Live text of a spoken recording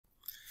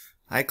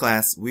Hi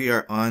class, we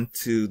are on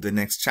to the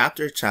next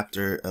chapter,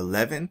 chapter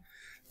 11.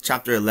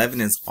 Chapter 11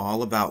 is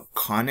all about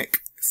conic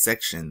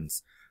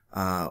sections.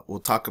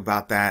 We'll talk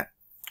about that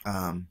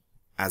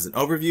as an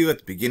overview at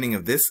the beginning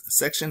of this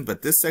section,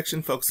 but this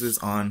section focuses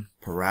on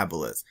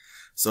parabolas.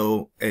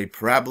 So a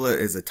parabola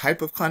is a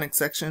type of conic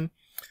section.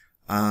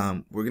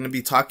 We're going to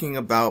be talking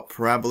about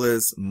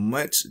parabolas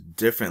much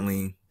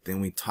differently than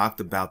we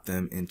talked about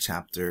them in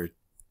chapter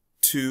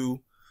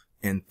 2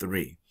 and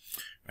 3.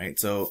 Right?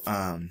 So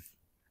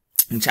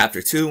in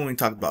chapter 2, when we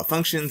talked about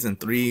functions, and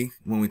 3,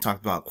 when we talked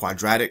about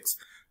quadratics,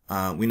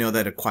 we know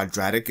that a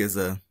quadratic is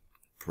a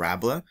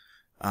parabola.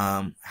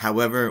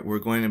 However, we're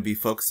going to be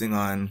focusing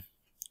on,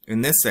 in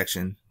this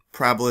section,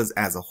 parabolas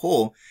as a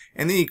whole,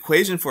 and the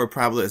equation for a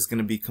parabola is going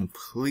to be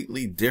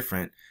completely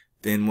different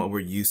than what we're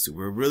used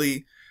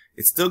to.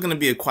 It's still going to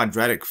be a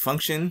quadratic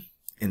function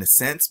in a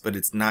sense, but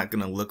it's not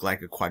going to look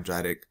like a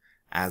quadratic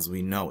as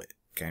we know it.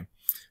 Okay,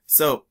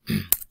 so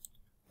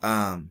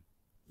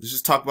let's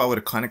just talk about what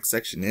a conic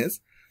section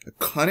is. A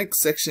conic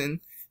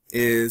section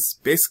is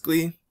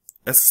basically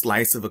a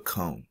slice of a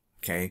cone.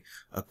 Okay,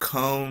 a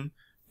cone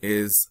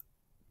is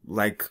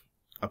like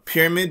a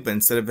pyramid, but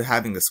instead of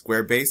having a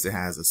square base, it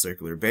has a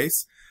circular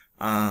base.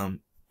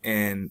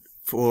 And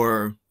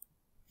for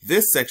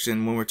this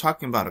section, when we're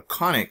talking about a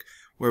conic,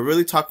 we're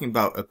really talking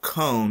about a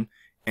cone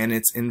and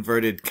its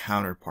inverted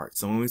counterpart.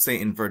 So when we say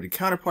inverted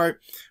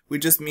counterpart, we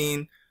just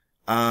mean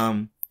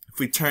if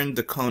we turn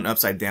the cone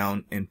upside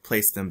down and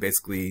place them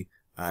basically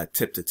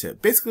tip to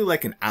tip, basically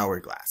like an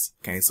hourglass.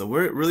 Okay, so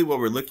what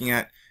we're looking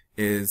at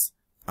is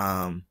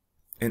an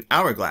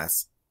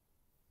hourglass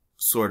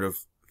sort of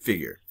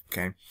figure.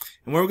 Okay,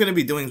 and what we're going to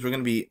be doing is we're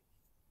going to be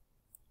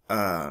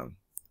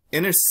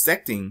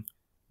intersecting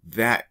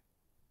that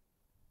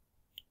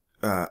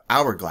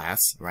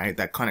hourglass, right?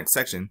 That conic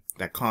section,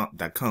 that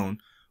cone,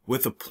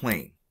 with a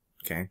plane.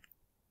 Okay,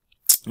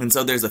 and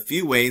so there's a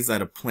few ways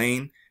that a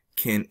plane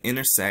can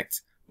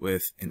intersect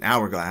with an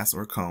hourglass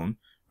or cone,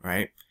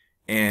 right,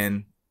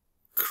 and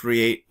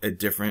create a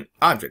different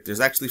object. There's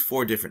actually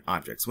 4 different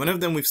objects. One of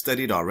them we've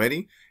studied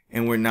already,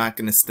 and we're not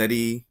going to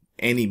study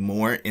any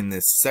more in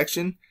this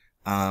section,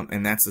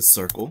 and that's a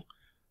circle,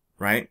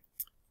 right?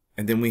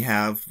 And then we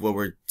have what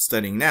we're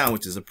studying now,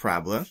 which is a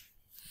parabola,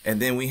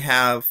 and then we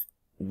have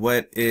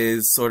what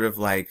is sort of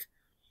like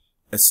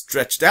a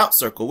stretched out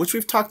circle, which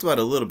we've talked about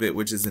a little bit,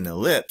 which is an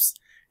ellipse,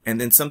 and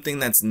then something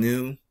that's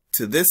new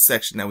to this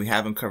section that we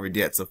haven't covered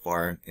yet so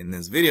far in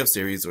this video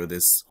series or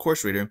this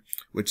course reader,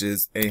 which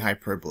is a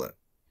hyperbola.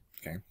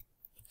 Okay,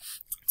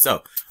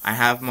 so I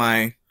have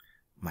my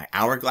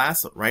hourglass,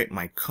 right,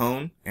 my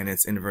cone and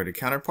its inverted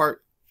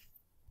counterpart,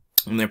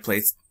 and they're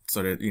placed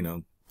sort of,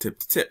 tip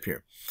to tip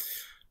here.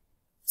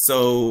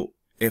 So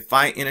if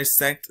I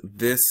intersect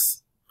this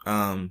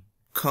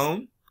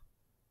cone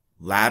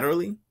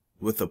laterally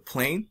with a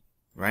plane,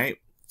 right,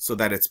 so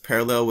that it's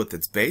parallel with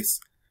its base,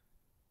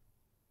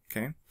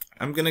 okay,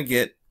 I'm going to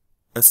get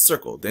a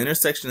circle. The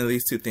intersection of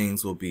these two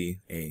things will be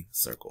a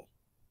circle,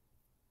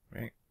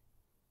 right?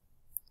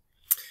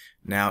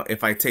 Now,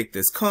 if I take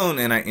this cone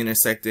and I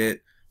intersect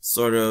it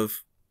sort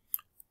of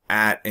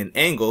at an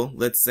angle,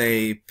 let's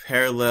say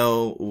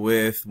parallel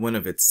with one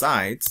of its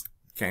sides,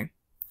 okay,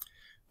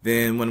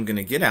 then what I'm going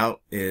to get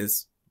out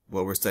is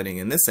what we're studying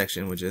in this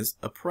section, which is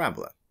a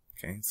parabola.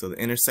 Okay, so the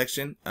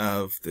intersection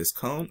of this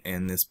cone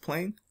and this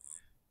plane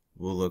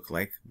will look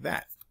like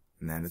that,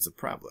 and that is a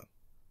parabola.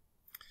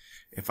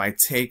 If I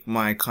take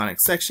my conic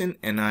section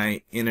and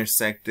I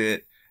intersect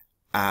it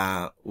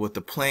with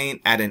the plane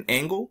at an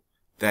angle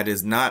that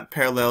is not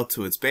parallel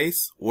to its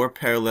base or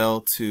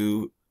parallel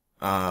to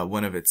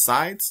one of its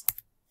sides,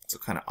 so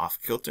kind of off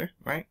kilter,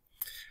 right?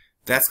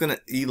 That's going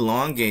to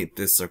elongate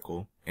this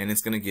circle, and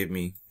it's going to give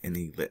me an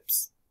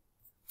ellipse.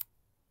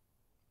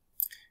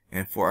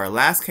 And for our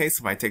last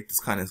case, if I take this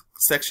conic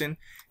section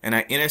and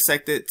I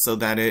intersect it so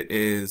that it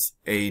is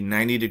a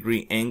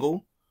 90-degree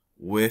angle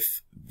with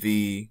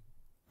the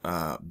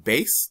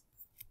base,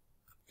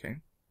 okay,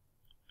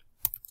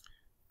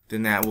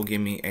 then that will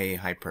give me a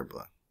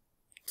hyperbola.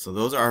 So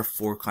those are our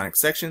 4 conic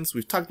sections.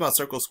 We've talked about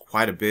circles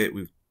quite a bit.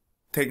 We've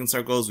taken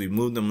circles, we've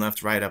moved them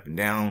left, right, up, and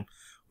down.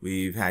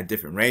 We've had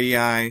different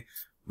radii.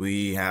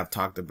 We have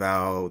talked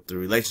about the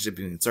relationship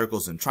between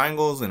circles and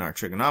triangles in our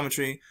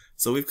trigonometry.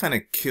 So we've kind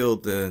of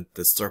killed the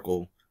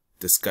circle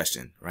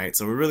discussion, right?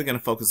 So we're really going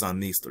to focus on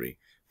these 3.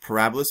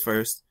 Parabolas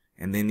first,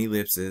 and then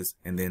ellipses,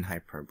 and then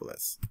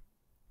hyperbolas.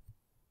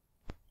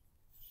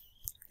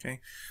 Okay,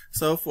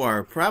 so for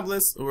our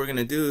parabolas, what we're going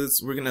to do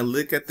is we're going to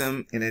look at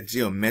them in a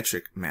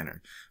geometric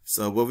manner.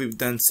 So what we've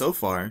done so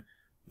far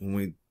when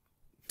we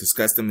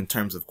discussed them in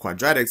terms of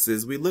quadratics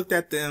is we looked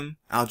at them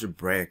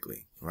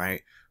algebraically,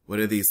 right? What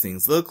do these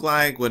things look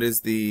like? What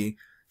is the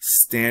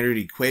standard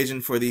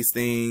equation for these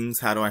things?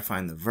 How do I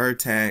find the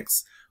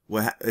vertex?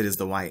 What is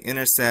the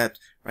y-intercept,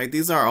 right?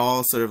 These are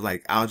all sort of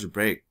like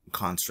algebraic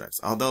constructs.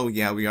 Although,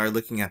 yeah, we are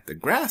looking at the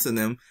graphs in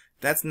them,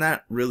 that's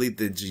not really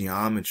the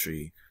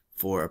geometry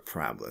for a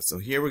parabola. So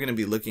here we're going to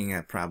be looking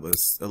at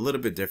parabolas a little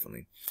bit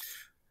differently.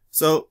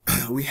 So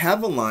we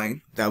have a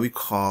line that we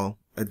call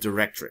a a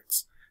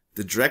directrix.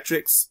 The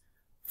directrix,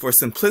 for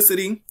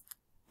simplicity,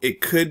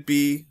 it could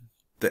be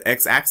the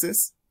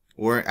x-axis,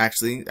 or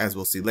actually, as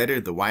we'll see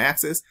later, the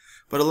y-axis,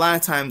 but a lot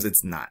of times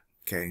it's not,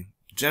 okay?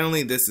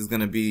 Generally, this is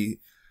going to be,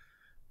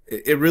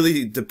 it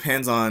really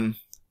depends on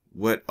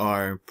what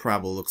our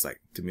parabola looks like,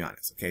 to be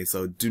honest, okay?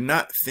 So do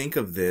not think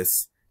of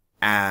this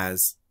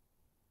as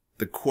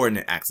the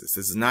coordinate axis.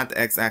 This is not the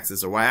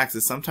x-axis or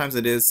y-axis. Sometimes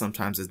it is,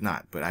 sometimes it's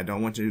not, but I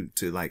don't want you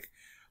to like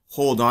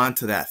hold on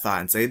to that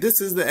thought and say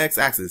this is the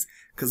x-axis,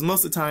 because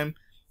most of the time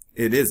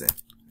it isn't,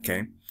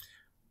 okay?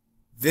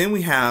 Then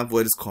we have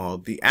what is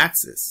called the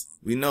axis.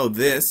 We know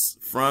this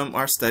from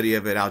our study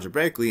of it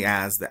algebraically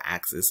as the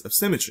axis of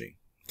symmetry,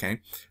 okay?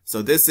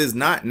 So this is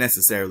not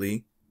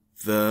necessarily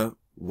the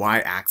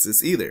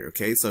y-axis either,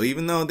 okay? So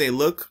even though they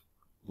look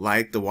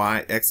like the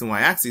x and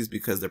y axes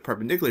because they're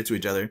perpendicular to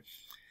each other,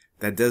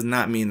 that does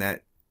not mean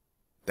that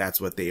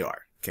that's what they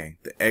are, okay?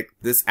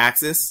 This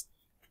axis,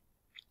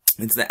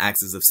 it's the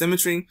axis of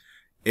symmetry.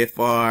 If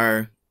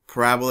our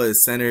parabola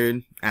is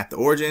centered at the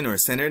origin or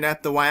centered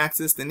at the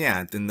y-axis, then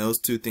yeah, then those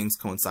two things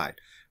coincide.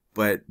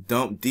 But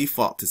don't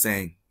default to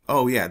saying,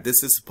 oh yeah,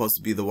 this is supposed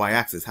to be the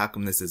y-axis. How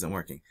come this isn't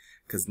working?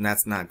 Because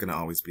that's not going to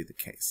always be the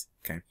case,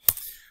 okay?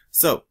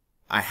 So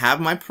I have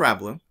my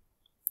parabola,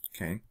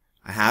 okay?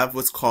 I have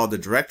what's called the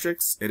directrix.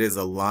 It is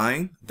a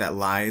line that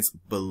lies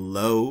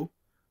below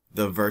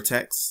the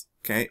vertex,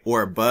 okay,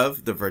 or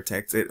above the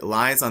vertex. It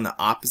lies on the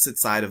opposite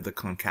side of the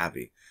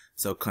concavity.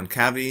 So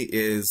concavity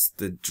is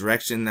the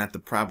direction that the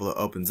parabola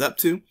opens up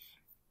to.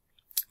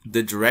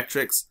 The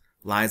directrix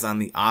lies on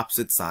the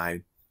opposite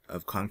side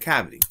of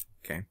concavity,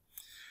 okay.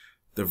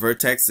 The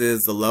vertex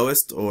is the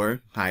lowest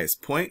or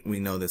highest point. We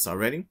know this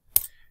already.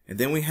 And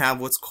then we have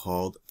what's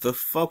called the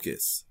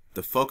focus.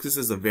 The focus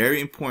is a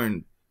very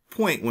important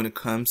point when it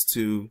comes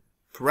to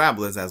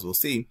parabolas, as we'll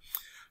see.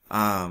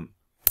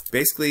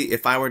 Basically,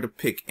 if I were to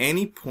pick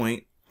any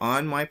point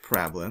on my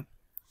parabola,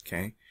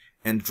 okay,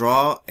 and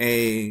draw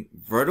a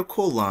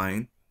vertical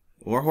line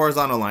or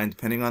horizontal line,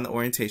 depending on the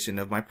orientation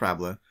of my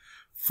parabola,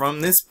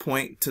 from this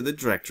point to the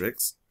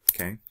directrix,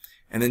 okay,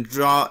 and then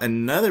draw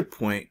another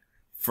point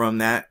from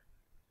that,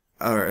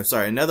 or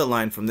sorry, another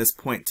line from this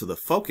point to the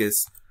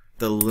focus,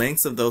 the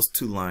lengths of those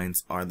two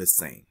lines are the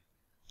same.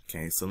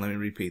 Okay, so let me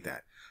repeat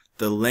that.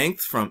 The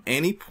length from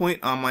any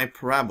point on my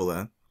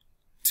parabola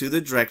to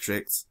the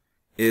directrix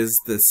is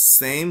the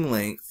same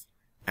length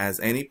as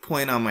any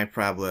point on my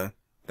parabola,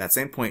 that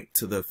same point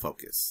to the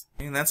focus.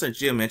 And that's our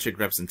geometric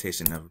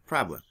representation of a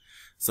parabola.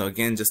 So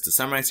again, just to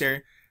summarize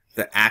here,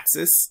 the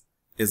axis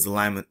is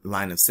the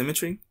line of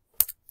symmetry.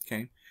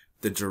 Okay,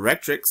 the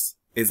directrix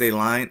is a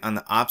line on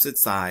the opposite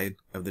side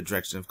of the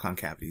direction of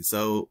concavity.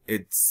 So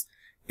it's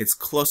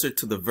closer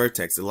to the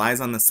vertex. It lies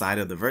on the side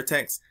of the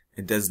vertex.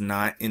 It does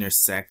not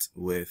intersect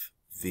with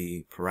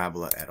the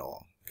parabola at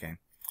all. Okay,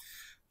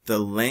 the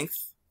length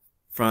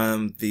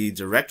from the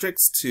directrix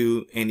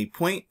to any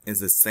point is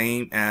the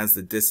same as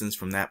the distance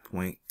from that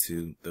point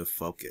to the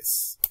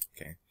focus.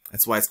 Okay,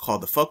 that's why it's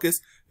called the focus,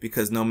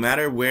 because no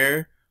matter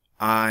where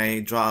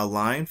I draw a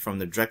line from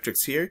the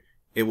directrix here,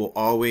 it will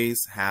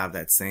always have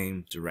that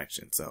same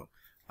direction. So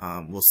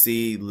we'll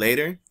see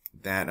later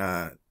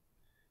that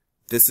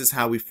this is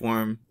how we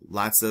form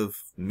lots of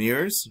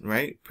mirrors,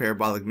 right?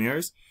 Parabolic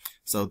mirrors.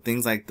 So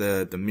things like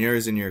the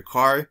mirrors in your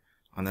car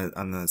on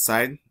the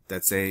side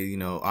that say, you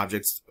know,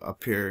 objects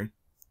appear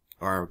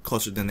are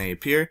closer than they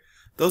appear.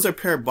 Those are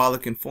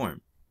parabolic in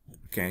form.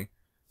 Okay,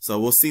 so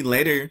we'll see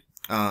later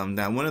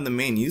that one of the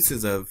main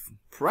uses of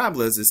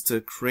parabolas is to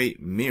create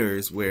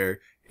mirrors where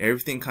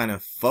everything kind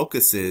of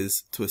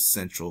focuses to a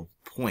central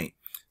point.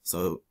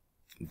 So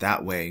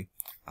that way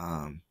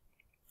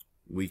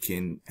we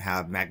can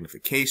have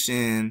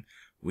magnification,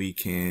 we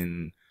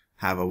can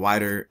have a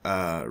wider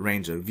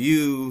range of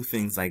view,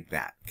 things like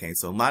that. Okay,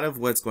 so a lot of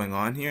what's going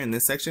on here in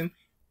this section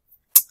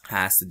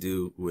has to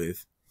do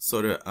with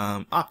sort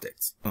of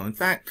optics. So in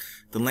fact,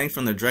 the length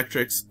from the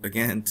directrix,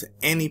 again, to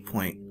any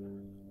point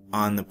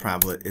on the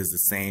parabola is the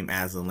same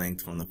as the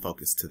length from the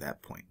focus to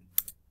that point.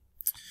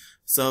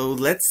 So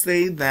let's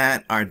say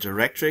that our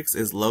directrix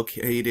is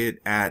located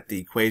at the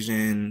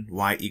equation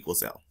y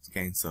equals L.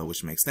 Okay, so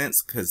which makes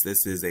sense because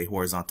this is a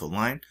horizontal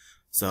line.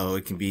 So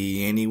it can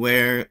be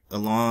anywhere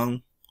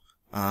along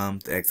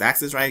the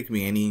x-axis, right? It can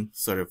be any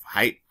sort of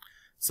height.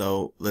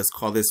 So let's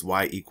call this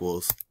y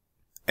equals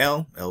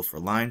L for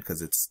line,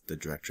 because it's the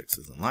directrix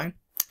is a line.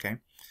 Okay,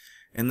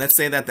 and let's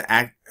say that the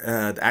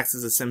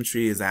axis of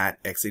symmetry is at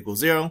x equals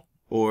 0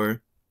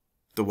 or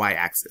the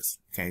y-axis.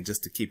 Okay,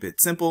 just to keep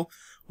it simple,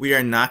 we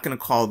are not going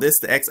to call this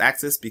the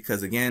x-axis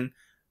because again,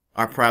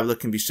 our parabola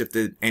can be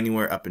shifted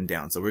anywhere up and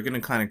down. So we're going to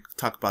kind of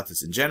talk about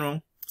this in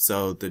general.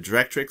 So the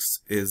directrix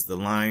is the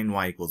line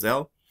y equals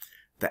L.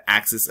 The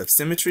axis of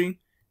symmetry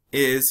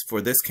is,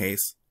 for this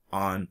case,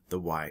 on the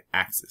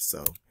y-axis.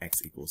 So x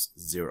equals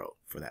 0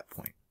 for that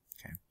point.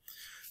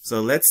 So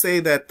let's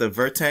say that the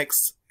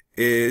vertex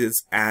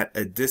is at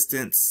a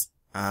distance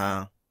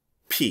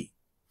p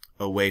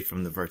away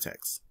from the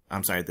vertex.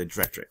 I'm sorry, the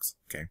directrix.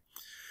 Okay.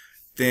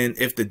 Then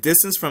if the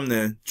distance from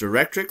the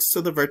directrix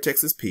to the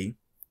vertex is p,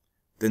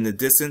 then the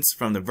distance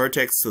from the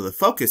vertex to the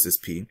focus is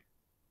p.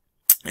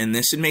 And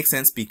this should make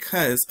sense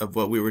because of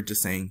what we were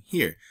just saying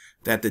here,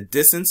 that the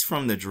distance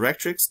from the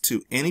directrix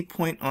to any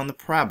point on the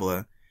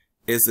parabola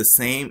is the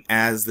same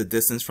as the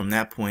distance from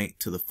that point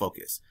to the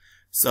focus.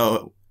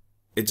 So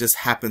it just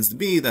happens to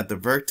be that the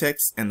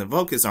vertex and the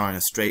focus are in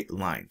a straight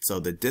line. So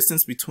the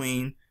distance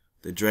between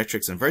the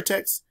directrix and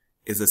vertex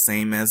is the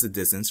same as the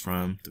distance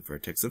from the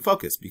vertex and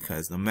focus,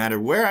 because no matter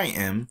where I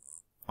am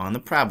on the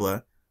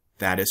parabola,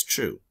 that is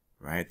true,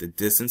 right? The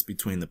distance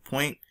between the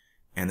point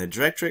and the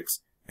directrix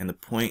and the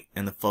point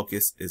and the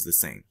focus is the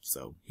same.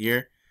 So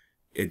here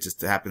it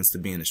just happens to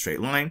be in a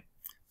straight line.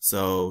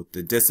 So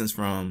the distance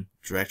from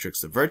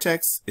directrix to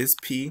vertex is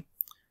p.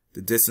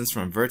 The distance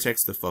from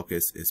vertex to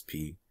focus is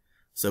p.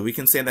 So we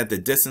can say that the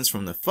distance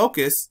from the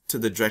focus to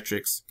the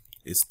directrix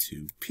is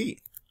 2p.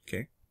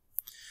 Okay.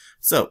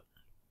 So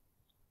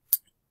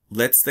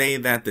let's say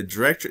that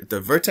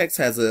the vertex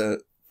has a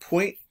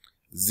point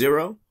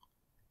 0,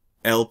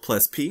 L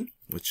plus P,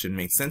 which should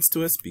make sense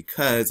to us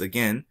because,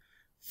 again,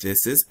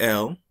 this is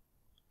L.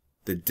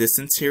 The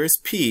distance here is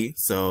P,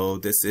 so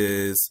this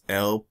is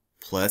L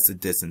plus the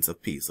distance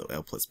of P, so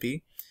L plus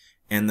P.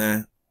 And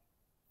the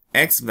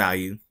X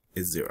value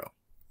is 0.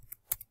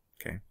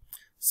 Okay,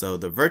 so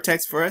the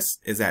vertex for us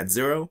is at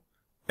 0,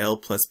 L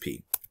plus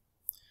P.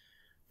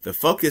 The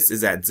focus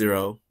is at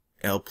 0,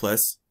 L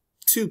plus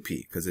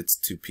 2p, because it's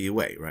 2p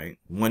away, right?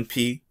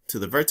 1p to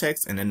the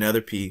vertex and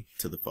another p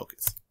to the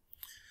focus.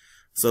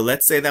 So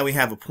let's say that we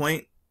have a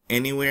point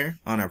anywhere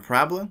on our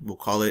parabola. We'll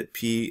call it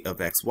p of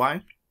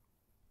xy.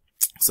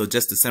 So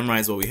just to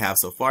summarize what we have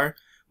so far,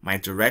 my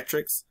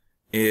directrix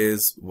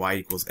is y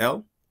equals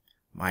L.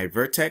 My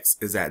vertex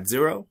is at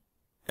 0,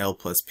 L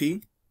plus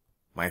P.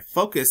 My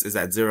focus is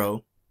at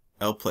 0,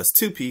 L plus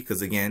 2P,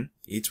 because again,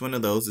 each one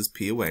of those is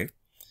P away.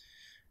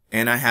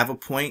 And I have a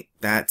point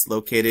that's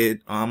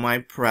located on my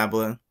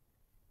parabola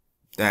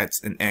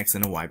that's an X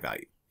and a Y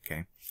value,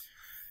 okay?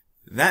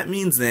 That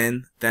means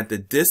then that the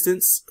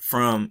distance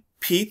from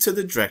P to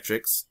the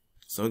directrix,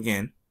 so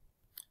again,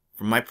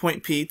 from my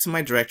point P to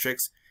my directrix,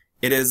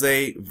 it is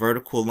a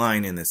vertical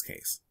line in this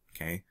case,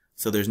 okay?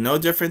 So there's no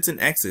difference in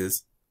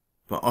X's,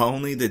 but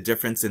only the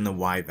difference in the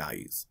Y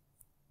values.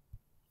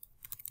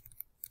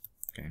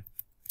 Okay.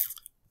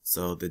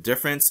 So the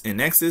difference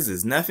in X's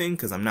is nothing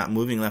because I'm not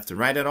moving left to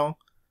right at all,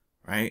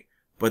 right?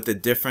 But the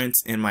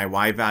difference in my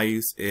Y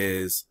values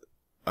is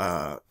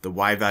the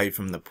Y value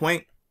from the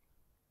point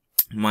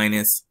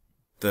minus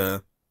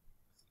the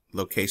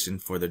location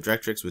for the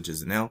directrix, which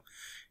is an L.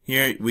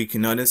 Here we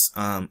can notice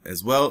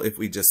as well, if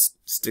we just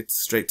stick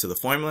straight to the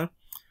formula,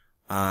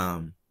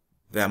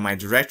 that my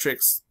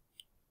directrix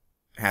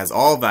has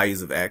all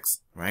values of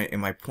X, right?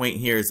 And my point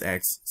here is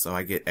X, so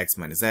I get X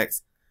minus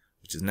X,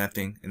 which is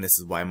nothing, and this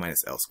is Y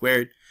minus L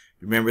squared.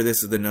 Remember,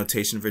 this is the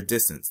notation for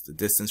distance, the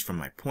distance from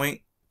my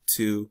point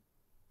to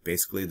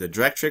basically the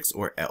directrix,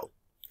 or L,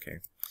 okay?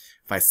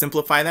 If I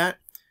simplify that,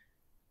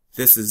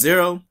 this is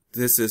 0,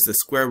 this is the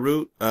square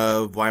root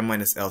of Y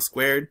minus L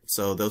squared,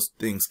 so those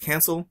things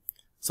cancel.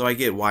 So I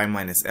get Y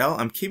minus L.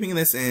 I'm keeping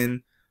this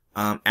in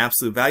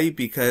absolute value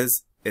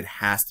because it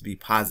has to be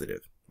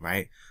positive,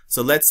 right?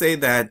 So let's say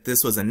that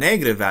this was a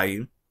negative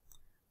value.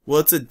 Well,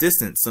 it's a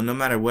distance, so no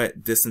matter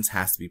what, distance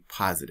has to be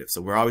positive.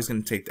 So we're always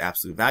going to take the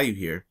absolute value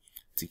here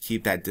to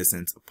keep that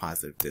distance a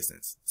positive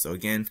distance. So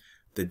again,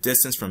 the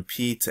distance from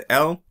P to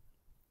L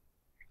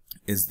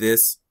is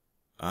this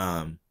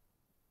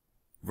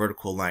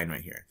vertical line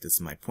right here. This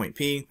is my point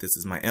P, this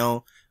is my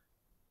L.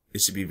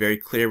 It should be very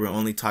clear we're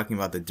only talking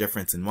about the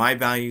difference in Y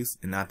values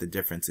and not the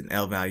difference in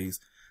L values.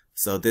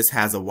 So this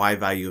has a Y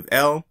value of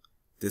L.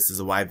 This is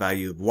a Y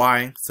value of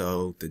Y.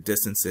 So the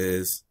distance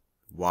is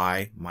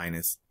Y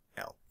minus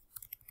L.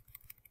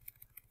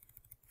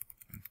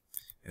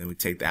 And then we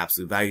take the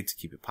absolute value to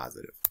keep it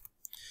positive.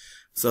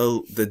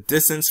 So the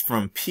distance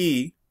from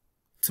P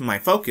to my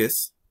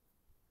focus,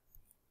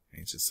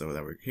 okay, just so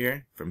that we're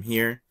here, from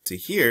here to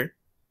here,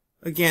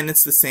 again,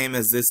 it's the same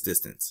as this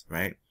distance,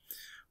 right?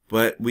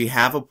 But we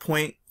have a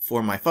point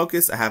for my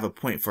focus. I have a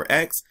point for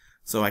X,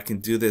 so I can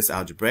do this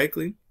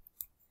algebraically.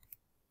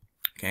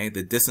 Okay,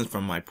 the distance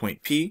from my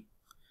point P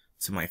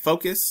to my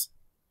focus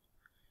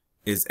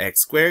is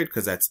X squared,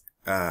 because that's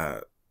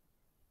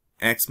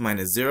X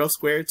minus 0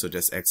 squared, so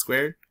just X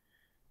squared.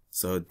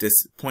 So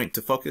this point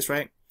to focus,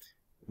 right?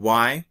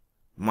 Y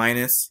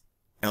minus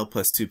L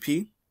plus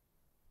 2P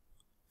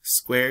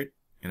squared,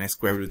 and I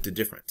square root the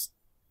difference.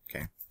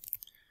 Okay,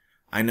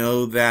 I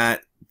know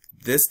that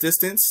this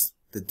distance,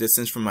 the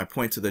distance from my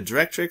point to the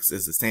directrix,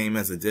 is the same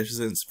as the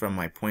distance from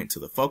my point to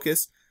the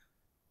focus,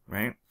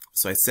 right?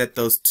 So I set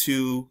those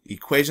two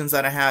equations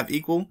that I have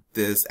equal.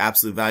 This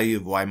absolute value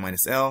of Y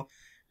minus L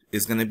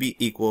is going to be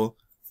equal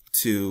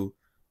to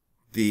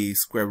the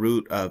square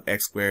root of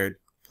X squared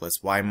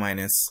plus Y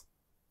minus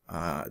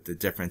the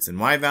difference in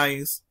Y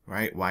values,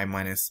 right? Y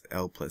minus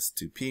L plus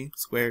 2P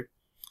squared.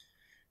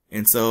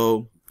 And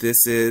so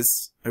this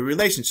is a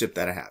relationship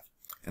that I have.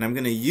 And I'm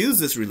going to use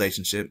this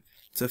relationship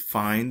to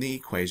find the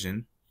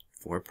equation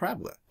for a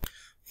parabola.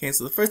 Okay,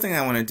 so the first thing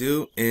I want to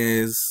do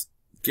is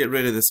get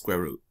rid of the square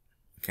root.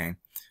 Okay,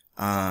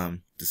 the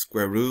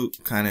square root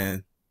kind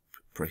of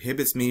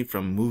prohibits me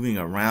from moving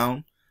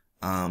around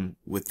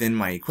within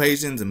my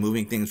equations and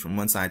moving things from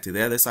one side to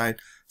the other side.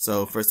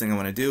 So first thing I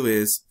want to do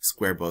is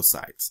square both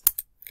sides.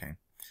 Okay,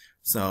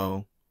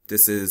 so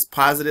this is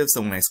positive,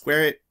 so when I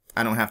square it,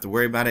 I don't have to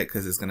worry about it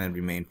because it's going to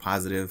remain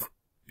positive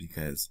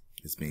because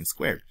it's being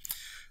squared.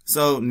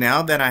 So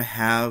now that I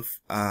have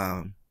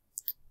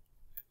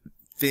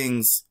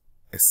things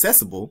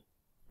accessible,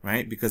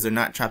 right, because they're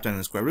not trapped under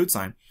the square root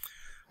sign,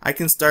 I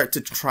can start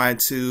to try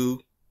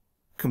to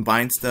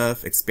combine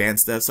stuff, expand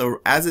stuff.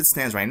 So as it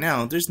stands right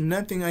now, there's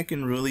nothing I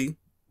can really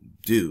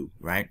do,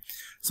 right?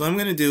 So what I'm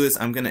going to do is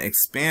I'm going to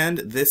expand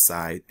this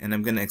side and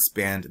I'm going to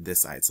expand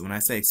this side. So when I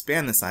say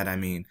expand this side, I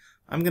mean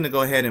I'm going to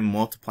go ahead and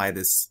multiply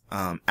this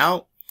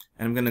out,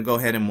 and I'm going to go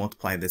ahead and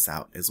multiply this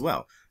out as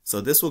well.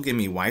 So this will give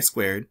me y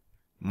squared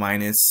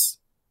minus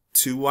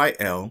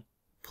 2yl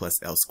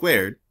plus l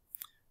squared.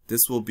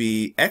 This will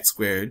be x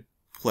squared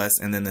plus,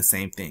 and then the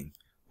same thing,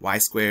 y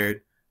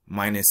squared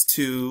minus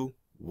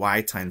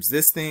 2y times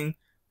this thing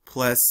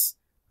plus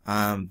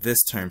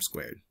this term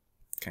squared.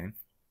 Okay,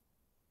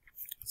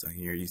 so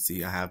here you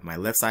see I have my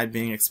left side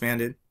being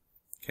expanded.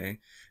 Okay,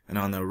 and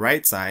on the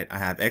right side I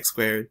have x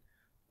squared,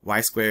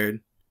 y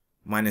squared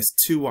minus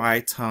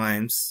 2y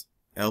times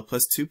l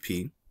plus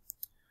 2p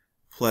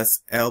plus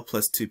l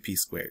plus 2p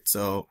squared.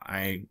 So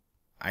I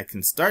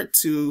can start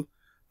to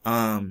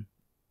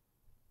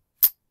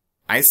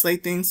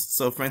isolate things.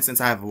 So for instance,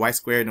 I have y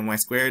squared and y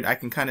squared. I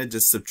can kind of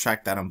just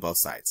subtract that on both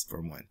sides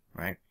for one,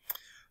 right?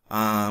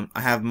 I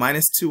have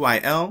minus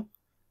 2yl.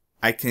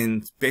 I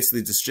can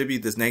basically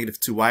distribute this negative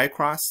 2y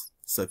across.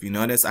 So if you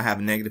notice, I have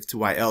a negative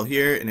 2yl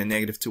here and a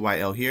negative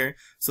 2yl here.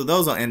 So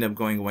those will end up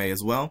going away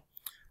as well.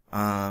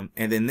 And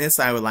then this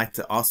I would like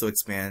to also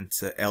expand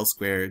to l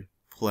squared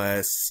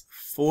plus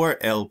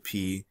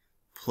 4lp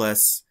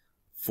plus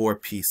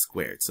 4p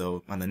squared.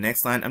 So on the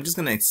next line, I'm just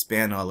going to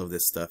expand all of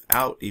this stuff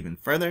out even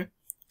further.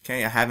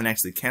 Okay, I haven't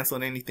actually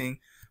canceled anything,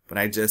 but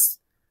I just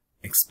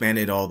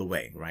expanded all the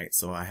way, right?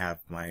 So I have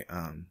my,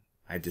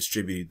 I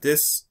distributed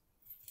this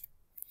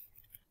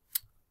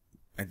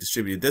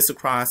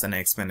across and I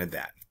expanded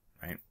that,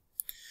 right?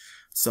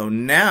 So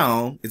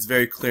now it's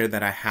very clear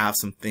that I have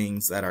some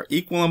things that are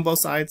equal on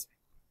both sides,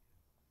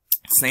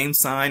 same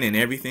sign and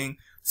everything.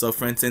 So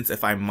for instance,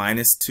 if I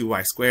minus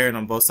 2y squared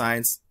on both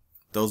sides,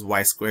 those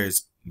y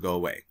squares go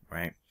away,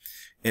 right?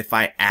 If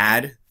I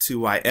add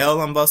 2yl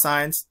on both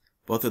sides,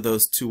 both of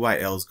those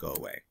 2yls go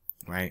away,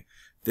 right?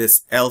 This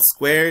l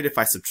squared, if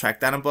I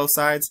subtract that on both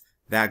sides,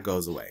 that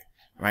goes away,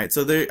 right?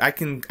 So there, I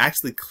can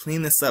actually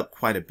clean this up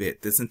quite a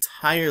bit. This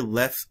entire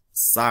left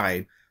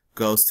side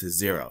goes to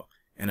 0.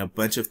 And a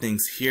bunch of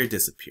things here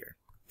disappear.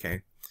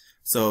 Okay,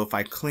 so if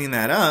I clean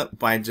that up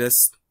by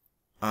just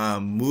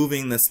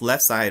moving this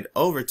left side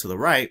over to the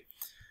right,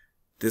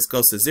 this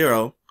goes to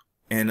 0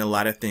 and a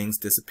lot of things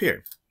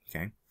disappear.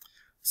 Okay,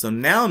 so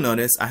now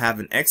notice I have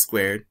an x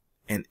squared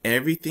and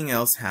everything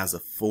else has a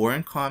 4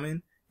 in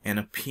common and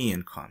a p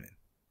in common,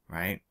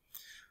 right?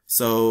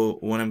 So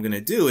what I'm gonna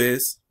do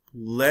is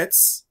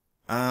let's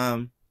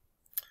isolate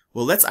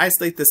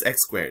this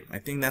x squared. I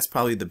think that's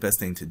probably the best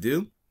thing to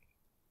do.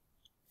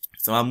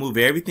 So I'll move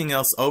everything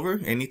else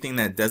over, anything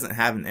that doesn't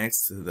have an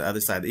x to the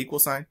other side of the equal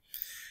sign.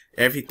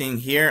 Everything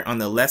here on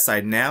the left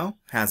side now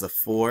has a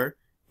 4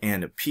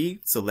 and a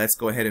p, so let's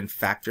go ahead and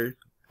factor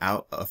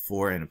out a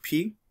 4 and a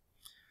p.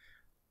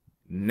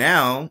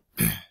 Now,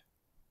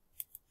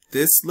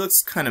 this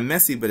looks kind of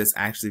messy, but it's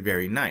actually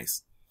very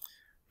nice.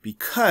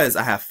 Because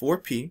I have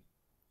 4p,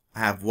 I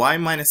have y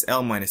minus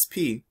l minus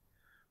p,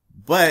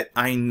 but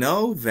I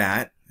know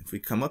that, if we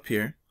come up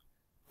here,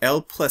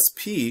 l plus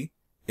p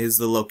is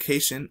the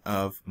location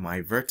of my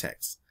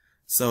vertex.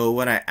 So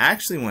what I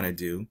actually want to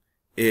do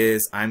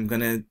is I'm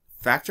going to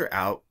factor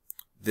out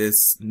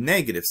this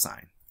negative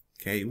sign,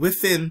 okay,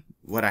 within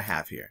what I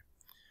have here.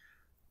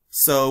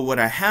 So what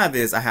I have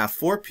is I have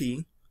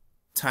 4p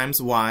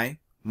times y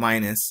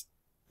minus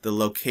the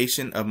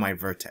location of my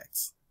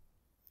vertex,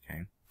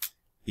 okay,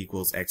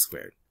 equals x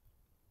squared.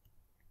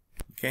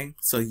 Okay,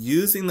 so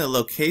using the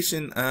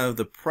location of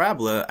the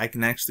parabola, I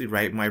can actually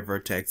write my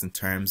vertex in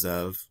terms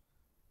of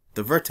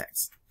the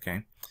vertex.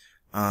 Okay,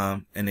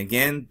 and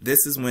again,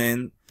 this is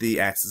when the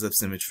axis of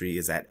symmetry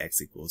is at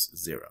x equals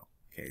 0.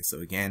 Okay, so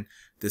again,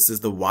 this is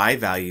the y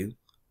value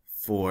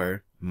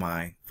for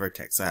my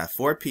vertex. So I have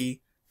 4p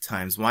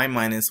times y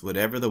minus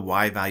whatever the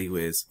y value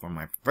is for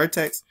my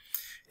vertex.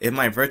 If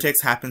my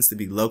vertex happens to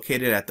be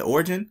located at the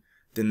origin,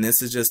 then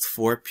this is just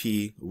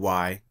 4p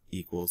y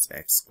equals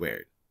x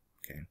squared.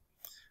 Okay,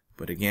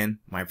 but again,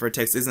 my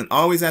vertex isn't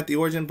always at the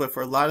origin, but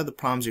for a lot of the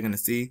problems you're going to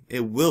see,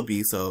 it will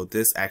be. So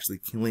this actually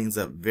cleans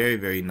up very,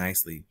 very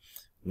nicely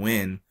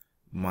when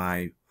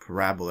my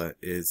parabola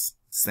is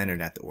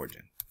centered at the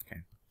origin.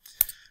 Okay,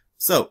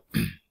 so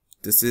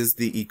this is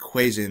the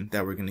equation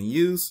that we're going to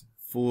use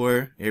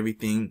for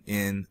everything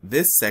in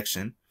this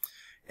section,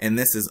 and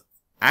this is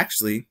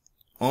actually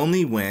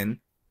only when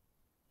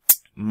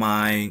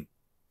my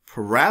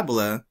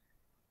parabola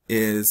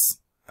is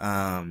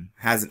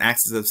has an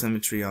axis of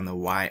symmetry on the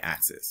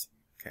y-axis.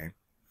 Okay,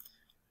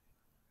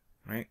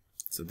 right?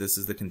 So this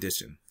is the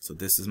condition. So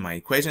this is my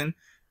equation.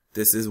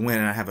 This is when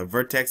I have a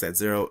vertex at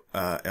 0,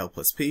 L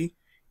plus P,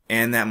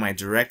 and that my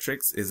directrix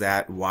is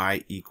at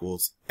y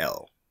equals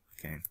L.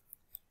 Okay,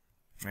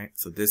 right?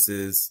 So this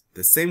is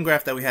the same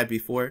graph that we had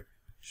before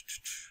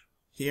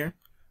here,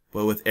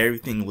 but with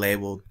everything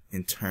labeled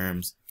in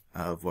terms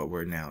of what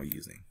we're now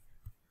using.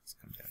 Let's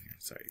come down here.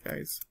 Sorry,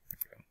 guys. There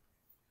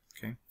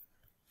we go. Okay.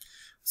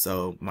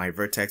 So my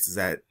vertex is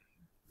at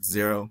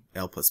 0,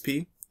 L plus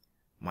P.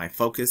 My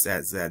focus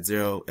is at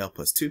 0, L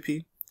plus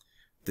 2P.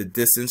 The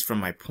distance from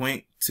my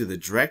point to the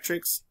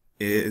directrix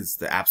is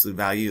the absolute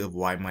value of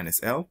y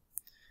minus L.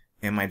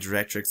 And my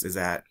directrix is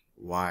at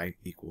y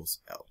equals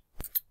L.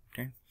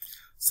 Okay.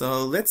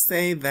 So let's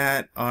say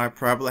that our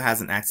parabola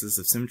has an axis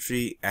of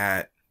symmetry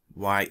at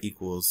y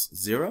equals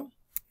 0.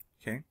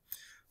 Okay.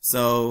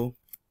 So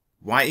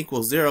y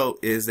equals 0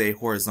 is a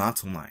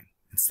horizontal line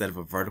instead of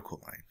a vertical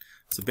line.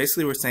 So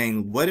basically we're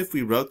saying, what if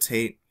we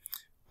rotate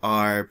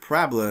our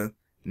parabola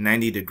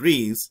 90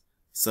 degrees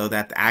so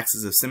that the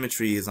axis of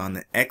symmetry is on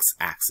the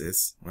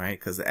x-axis, right?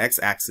 Because the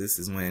x-axis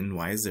is when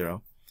y is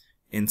 0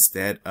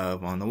 instead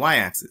of on the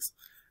y-axis.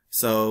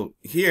 So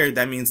here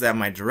that means that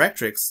my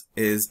directrix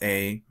is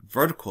a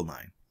vertical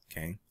line.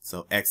 Okay,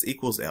 so x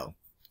equals L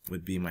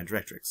would be my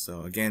directrix.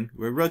 So again,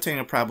 we're rotating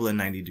a parabola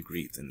 90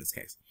 degrees in this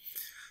case.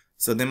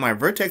 So then my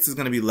vertex is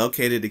going to be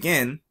located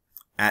again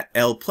at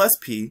L plus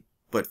P,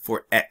 but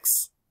for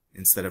x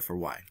instead of for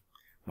y.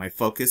 My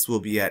focus will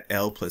be at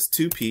L plus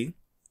 2P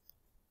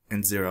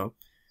and 0.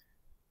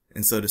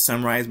 And so to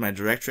summarize, my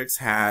directrix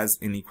has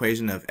an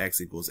equation of x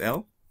equals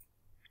L.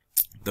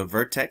 The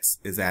vertex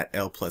is at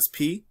L plus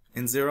P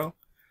and 0.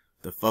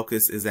 The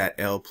focus is at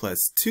L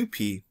plus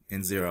 2P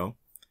and 0.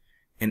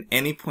 And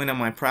any point on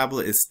my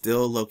parabola is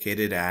still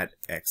located at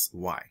x,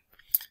 y.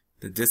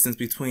 The distance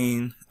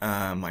between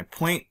my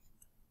point,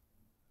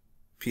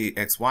 P,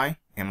 x, y,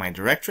 and my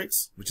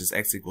directrix, which is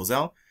x equals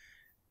L,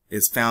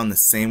 is found the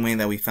same way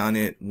that we found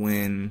it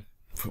when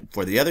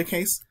for the other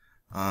case,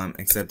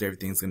 except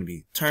everything's going to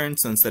be turned.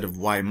 So instead of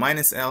y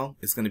minus L,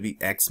 it's going to be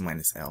x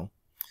minus L.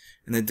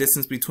 And the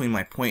distance between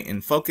my point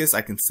and focus,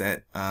 I can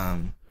set,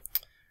 I'm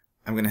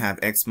going to have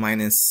x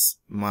minus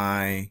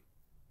my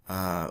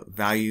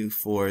value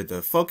for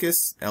the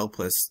focus, L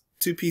plus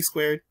 2P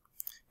squared.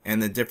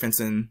 And the difference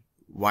in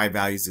y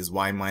values is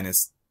y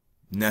minus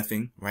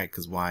nothing, right?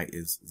 Because y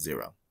is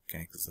 0.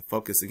 Okay, because the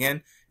focus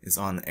again is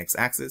on the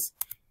x-axis.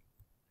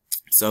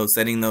 So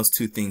setting those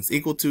two things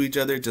equal to each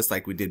other, just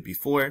like we did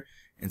before,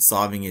 and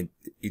solving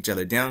each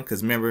other down,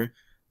 because remember,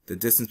 the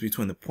distance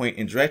between the point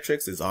and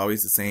directrix is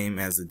always the same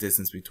as the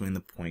distance between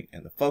the point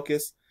and the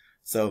focus.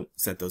 So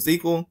set those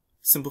equal,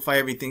 simplify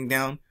everything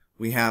down.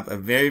 We have a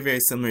very,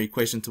 very similar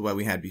equation to what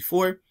we had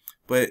before,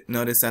 but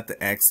notice that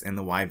the x and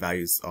the y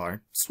values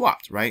are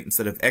swapped, right?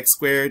 Instead of x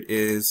squared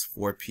is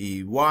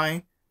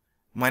 4py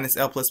minus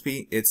L plus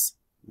p, it's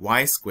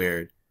y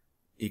squared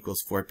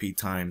equals 4p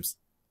times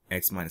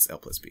x minus L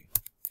plus p.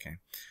 Okay,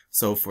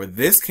 so for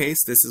this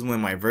case, this is when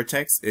my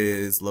vertex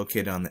is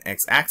located on the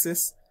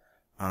x-axis,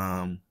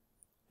 and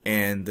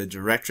the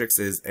directrix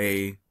is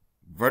a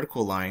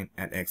vertical line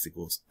at x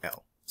equals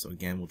L. So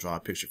again, we'll draw a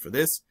picture for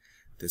this.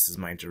 This is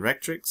my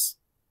directrix,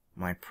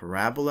 my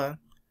parabola,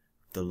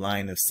 the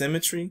line of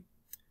symmetry,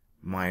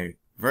 my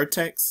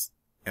vertex,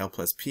 L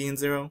plus p and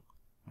 0,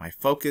 my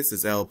focus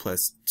is L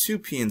plus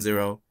 2p and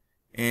 0,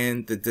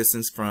 and the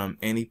distance from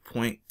any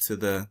point to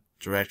the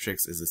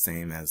directrix is the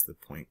same as the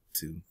point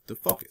to the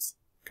focus.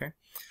 Okay,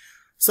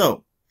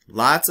 so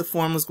lots of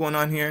formulas going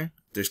on here.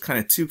 There's kind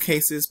of two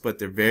cases, but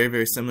they're very,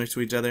 very similar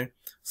to each other.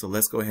 So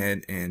let's go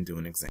ahead and do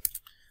an example.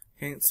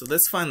 Okay, so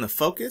let's find the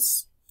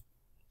focus,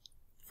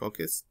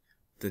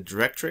 the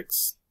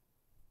directrix,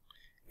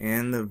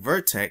 and the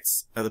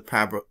vertex of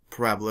the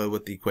parabola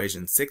with the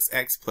equation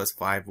 6x plus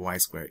 5y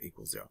squared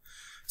equals 0.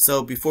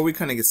 So before we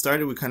kind of get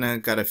started, we kind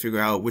of got to figure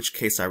out which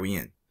case are we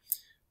in.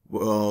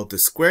 Well, the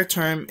square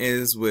term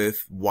is with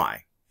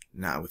y,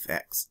 not with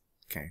x.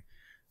 Okay,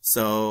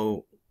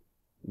 so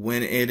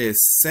when it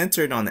is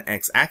centered on the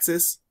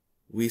x-axis,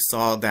 we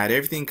saw that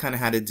everything kind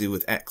of had to do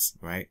with x,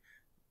 right?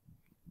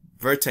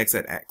 Vertex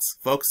at x,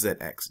 focus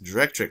at x,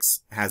 directrix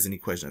has an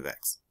equation of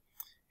x.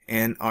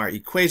 And our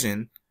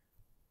equation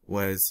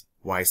was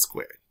y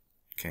squared,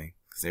 okay?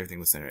 Because everything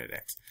was centered at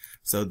x.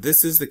 So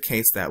this is the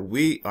case that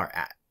we are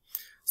at.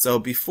 So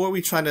before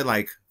we try to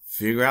like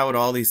figure out what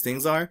all these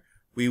things are,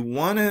 we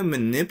want to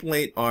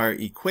manipulate our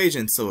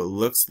equation so it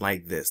looks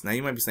like this. Now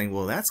you might be saying,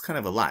 well, that's kind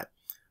of a lot.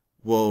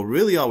 Well,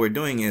 really all we're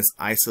doing is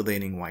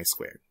isolating y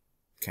squared.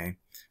 Okay,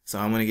 so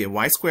I'm going to get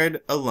y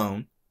squared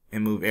alone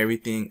and move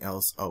everything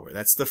else over.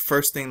 That's the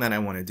first thing that I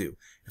want to do.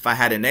 If I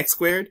had an x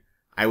squared,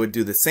 I would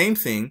do the same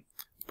thing,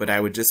 but I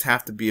would just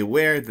have to be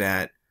aware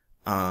that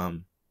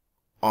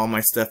all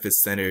my stuff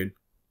is centered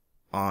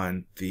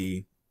on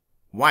the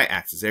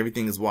y-axis.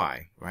 Everything is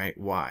y, right?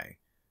 Y,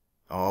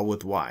 all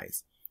with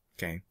y's.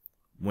 Okay,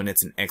 when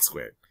it's an x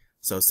squared.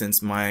 So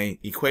since my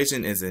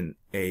equation is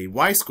a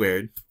y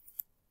squared,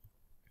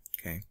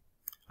 okay,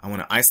 I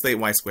want to isolate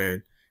y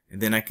squared,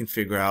 and then I can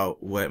figure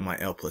out what my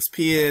L plus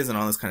P is and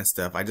all this kind of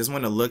stuff. I just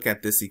want to look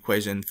at this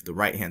equation for the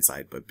right hand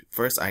side, but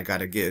first I got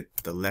to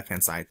get the left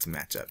hand side to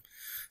match up.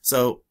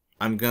 So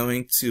I'm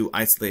going to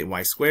isolate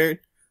y squared.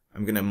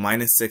 I'm going to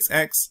minus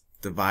 6x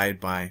divide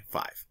by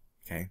 5.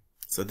 Okay,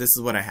 so this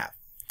is what I have.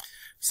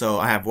 So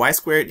I have y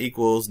squared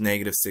equals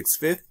negative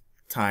 6/5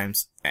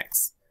 times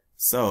x.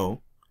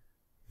 So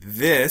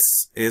this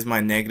is my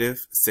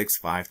negative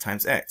 6/5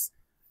 times x.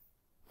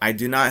 I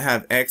do not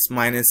have x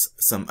minus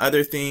some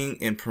other thing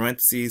in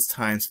parentheses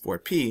times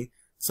 4p.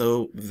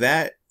 So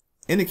that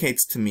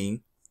indicates to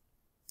me,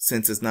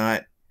 since it's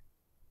not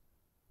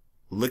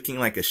looking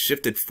like a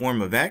shifted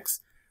form of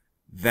x,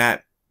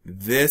 that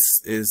this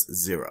is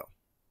 0.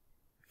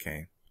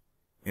 Okay.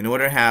 In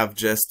order to have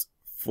just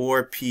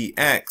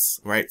 4px,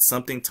 right,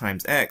 something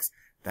times x,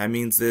 that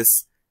means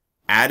this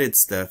added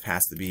stuff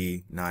has to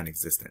be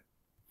non-existent,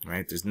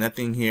 right? There's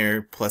nothing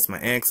here plus my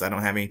x. I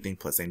don't have anything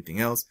plus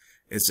anything else.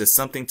 It's just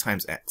something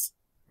times x,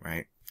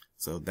 right?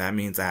 So that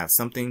means I have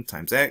something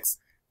times x.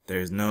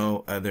 There's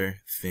no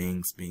other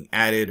things being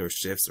added or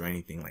shifts or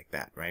anything like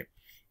that, right?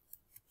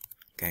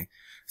 Okay,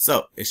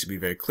 so it should be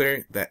very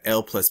clear that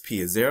L plus P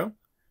is 0.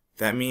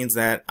 That means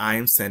that I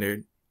am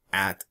centered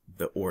at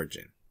the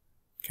origin.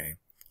 Okay,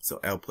 so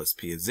L plus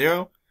P is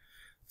 0.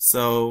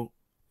 So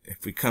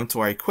if we come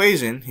to our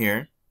equation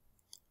here,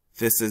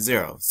 this is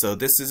 0. So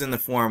this is in the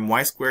form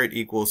y squared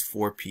equals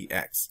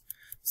 4px.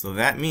 So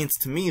that means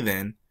to me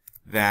then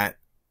that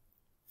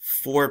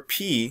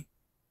 4p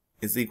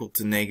is equal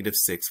to negative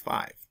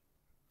 6/5.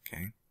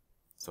 Okay,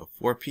 so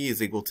 4p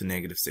is equal to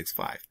negative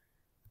 6/5.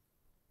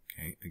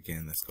 Okay,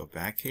 again, let's go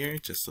back here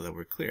just so that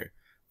we're clear.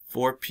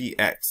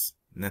 4px,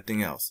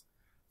 nothing else.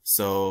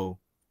 So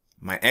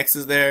my x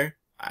is there.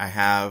 I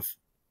have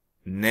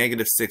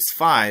negative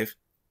 6/5.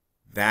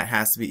 That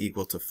has to be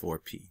equal to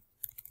 4p.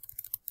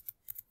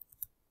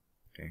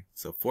 Okay,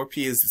 so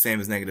 4p is the same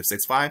as negative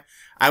 6/5.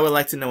 I would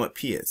like to know what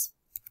p is.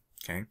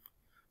 Okay,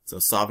 so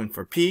solving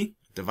for p,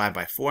 divide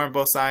by 4 on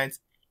both sides,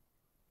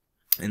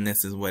 and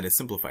this is what it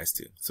simplifies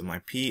to. So my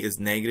p is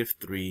negative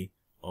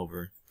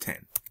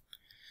 3/10.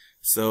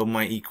 So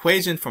my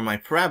equation for my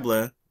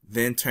parabola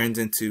then turns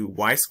into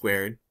y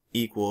squared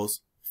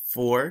equals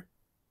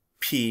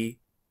 4px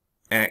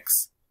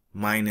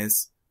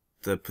minus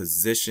the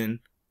position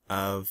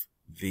of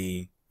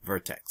the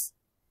vertex.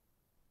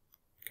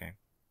 Okay,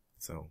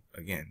 so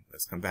again,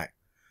 let's come back.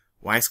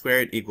 Y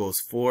squared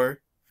equals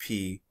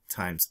 4p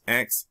times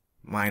x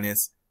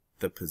minus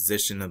the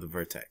position of the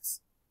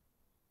vertex.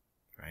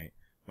 Right?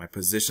 My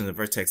position of the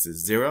vertex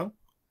is 0.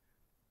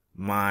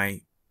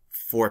 My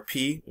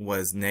 4p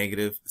was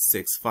negative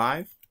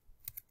 6/5.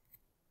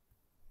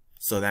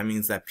 So that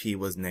means that p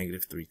was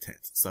negative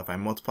 3/10. So if I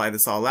multiply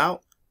this all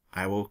out,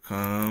 I will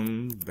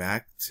come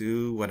back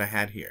to what I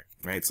had here,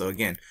 right? So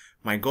again,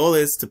 my goal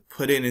is to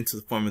put it into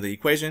the form of the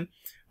equation.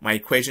 My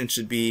equation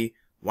should be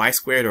y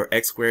squared or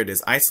x squared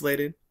is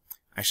isolated.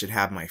 I should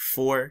have my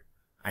 4.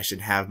 I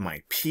should have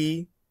my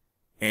p.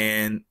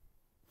 And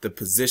the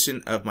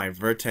position of my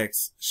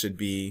vertex should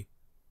be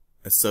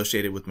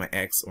associated with my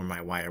x or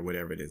my y or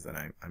whatever it is that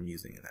I'm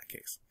using in that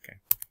case. Okay.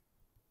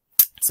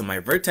 So my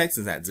vertex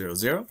is at 0,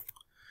 0.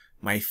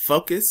 My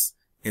focus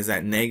is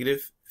at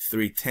negative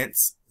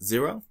 3/10,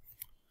 0.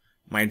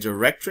 My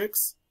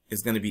directrix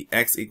is going to be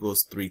x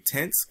equals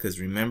 3/10, because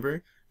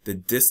remember, the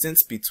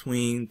distance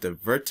between the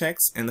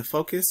vertex and the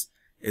focus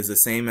is the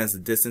same as the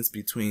distance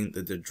between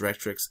the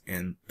directrix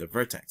and the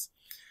vertex.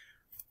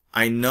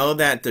 I know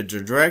that the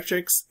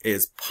directrix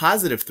is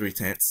positive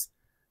 3/10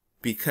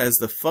 because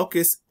the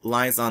focus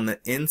lies on the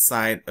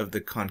inside of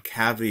the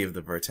concavity of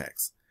the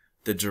vertex.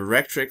 The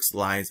directrix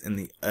lies in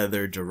the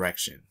other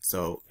direction.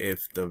 So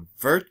if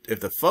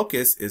the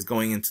focus is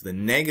going into the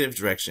negative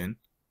direction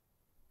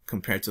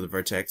compared to the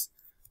vertex,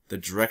 the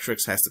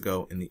directrix has to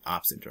go in the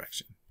opposite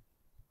direction.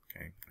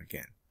 Okay,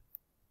 again.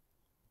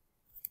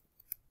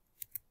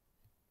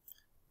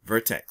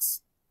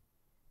 Vertex.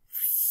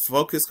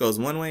 Focus goes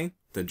one way,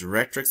 the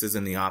directrix is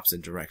in the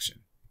opposite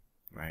direction,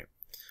 right?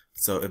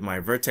 So if my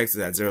vertex is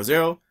at 0,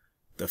 0,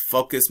 the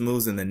focus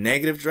moves in the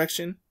negative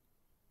direction,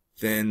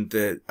 then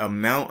the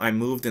amount I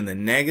moved in the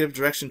negative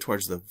direction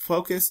towards the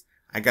focus,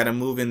 I got to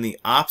move in the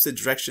opposite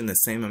direction the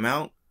same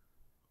amount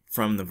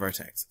from the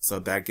vertex. So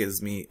that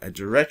gives me a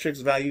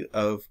directrix value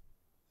of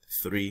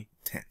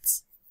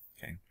 3/10.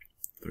 Okay,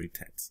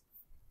 3/10.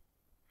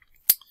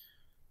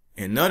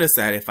 And notice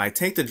that if I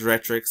take the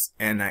directrix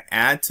and I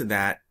add to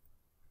that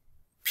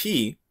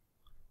p,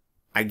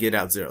 I get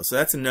out 0. So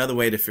that's another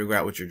way to figure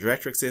out what your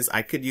directrix is.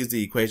 I could use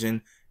the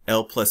equation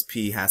L plus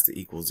P has to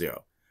equal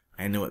 0.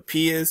 I know what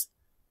P is,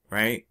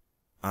 right?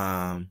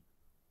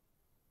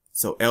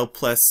 So L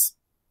plus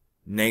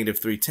negative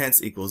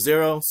 3/10 equals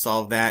 0.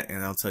 Solve that,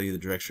 and I'll tell you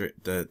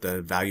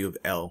the value of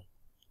L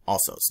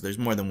also. So there's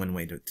more than one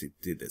way to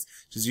do this.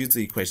 Just use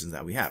the equations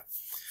that we have.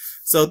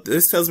 So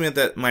this tells me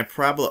that my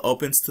parabola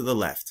opens to the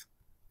left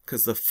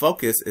because the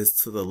focus is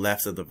to the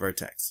left of the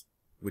vertex,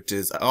 which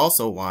is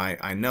also why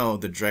I know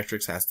the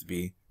directrix has to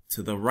be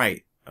to the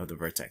right of the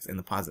vertex in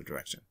the positive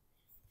direction.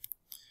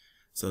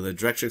 So the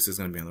directrix is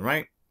going to be on the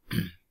right.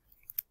 And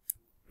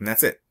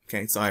that's it.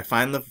 Okay, so I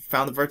found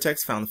the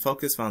vertex, found the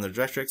focus, found the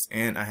directrix,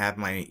 and I have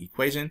my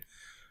equation.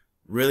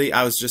 Really,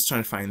 I was just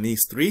trying to find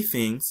these three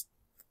things,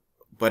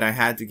 but I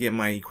had to get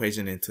my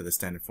equation into the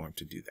standard form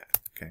to do that.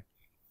 Okay.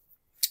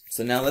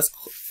 So now let's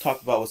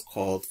talk about what's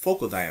called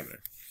focal diameter.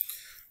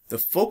 The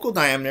focal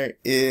diameter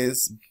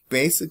is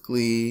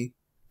basically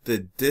the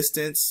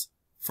distance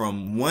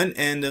from one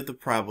end of the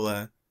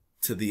parabola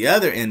to the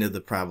other end of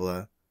the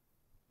parabola,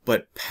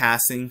 but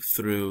passing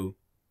through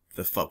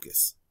the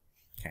focus.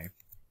 Okay.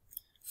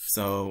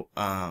 So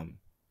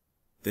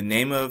the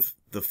name of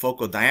the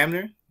focal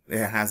diameter,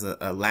 it has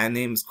a Latin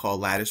name, it's called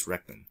latus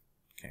rectum.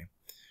 Okay.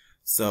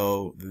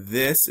 So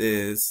this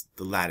is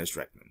the latus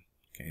rectum.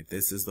 Okay.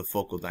 This is the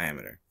focal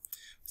diameter.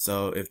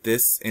 So if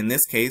this, in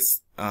this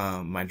case,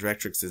 my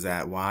directrix is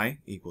at y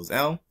equals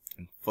L,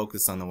 and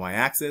focus on the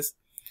y-axis.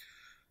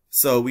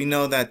 So we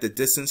know that the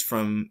distance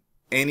from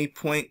any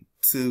point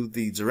to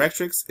the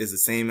directrix is the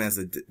same as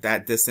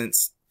that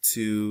distance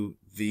to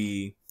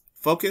the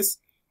focus.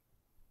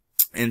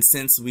 And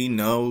since we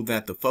know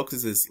that the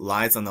focus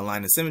lies on the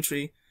line of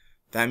symmetry,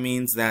 that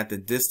means that the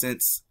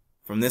distance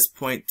from this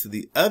point to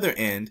the other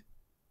end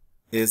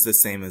is the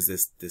same as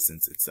this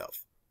distance itself.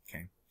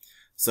 Okay.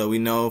 So we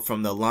know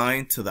from the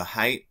line to the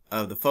height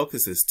of the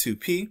focus is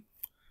 2p,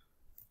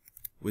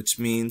 which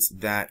means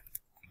that,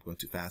 I'm going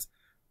too fast,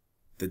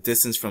 the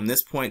distance from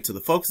this point to the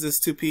focus is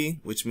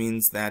 2p, which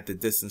means that the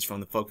distance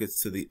from the focus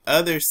to the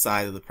other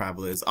side of the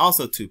parabola is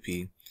also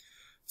 2p.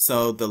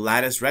 So the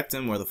latus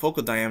rectum, or the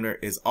focal diameter,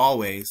 is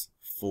always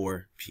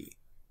 4p.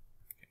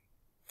 Okay.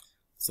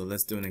 So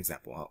let's do an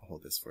example. I'll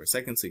hold this for a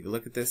second so you can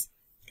look at this.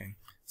 Okay.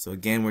 So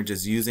again, we're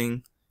just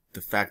using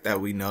the fact that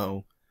we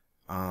know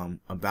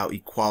about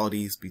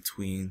equalities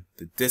between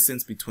the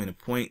distance between a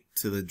point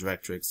to the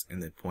directrix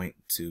and the point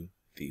to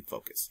the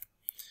focus.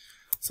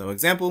 So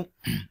example.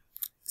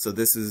 So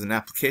this is an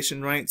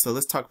application, right? So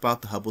let's talk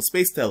about the Hubble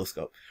Space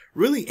Telescope.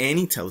 Really,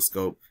 any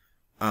telescope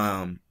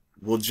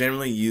will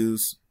generally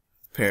use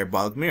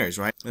parabolic mirrors,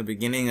 right? At the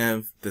beginning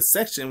of the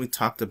section, we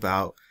talked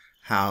about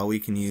how we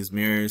can use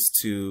mirrors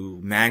to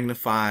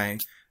magnify,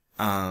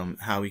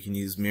 how we can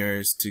use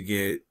mirrors to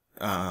get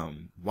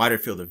wider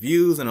field of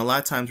views, and a lot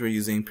of times we're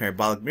using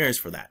parabolic mirrors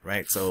for that,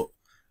 right? So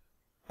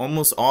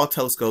almost all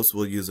telescopes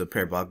will use a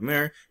parabolic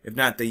mirror. If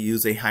not, they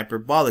use a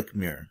hyperbolic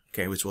mirror,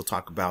 okay, which we'll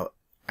talk about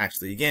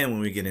actually again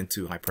when we get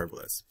into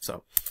hyperbolas.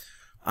 So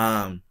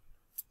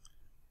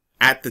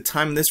at the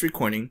time of this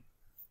recording,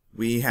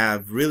 we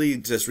have really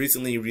just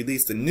recently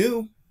released a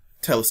new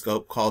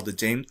telescope called the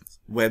James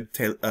Webb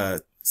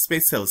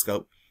Space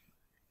Telescope,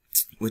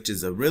 which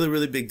is a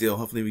really big deal.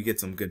 Hopefully we get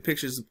some good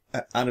pictures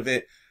out of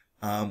it.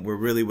 We're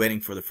really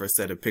waiting for the first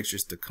set of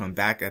pictures to come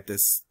back at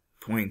this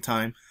point in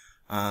time.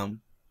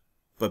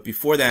 But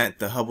before that,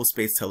 the Hubble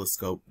Space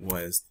Telescope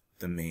was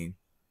the main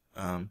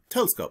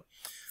telescope.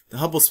 The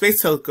Hubble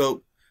Space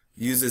Telescope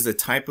uses a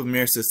type of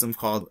mirror system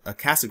called a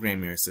Cassegrain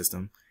mirror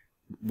system,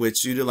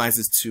 which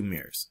utilizes two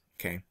mirrors.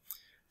 Okay,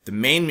 the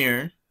main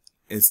mirror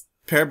is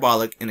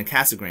parabolic in a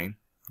Cassegrain.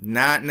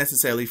 Not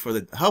necessarily for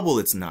the Hubble,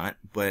 it's not,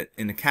 but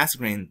in the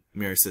Cassegrain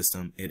mirror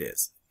system, it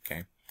is.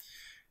 Okay.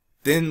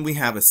 Then we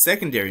have a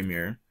secondary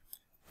mirror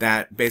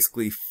that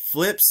basically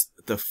flips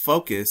the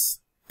focus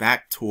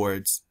back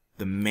towards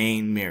the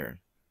main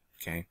mirror.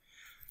 Okay.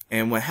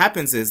 And what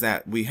happens is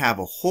that we have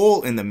a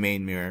hole in the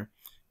main mirror,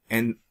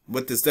 and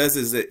what this does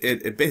is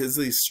it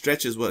basically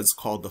stretches what is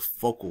called the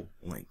focal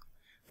length.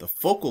 The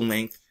focal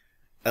length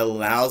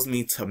allows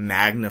me to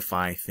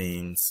magnify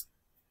things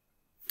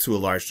to a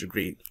large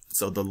degree.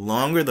 So the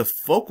longer the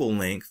focal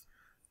length,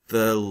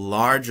 the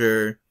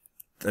larger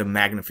the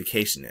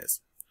magnification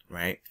is,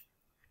 right?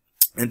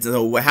 And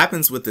so what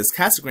happens with this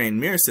Cassegrain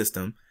mirror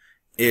system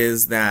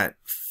is that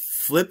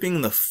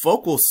flipping the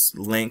focal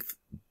length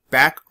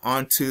back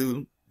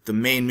onto the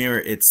main mirror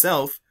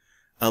itself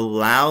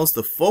allows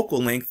the focal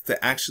length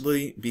to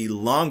actually be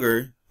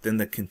longer than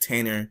the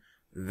container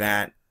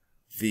that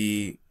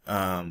the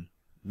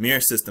mirror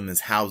system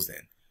is housed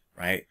in,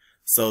 right?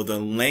 So the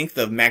length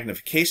of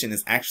magnification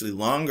is actually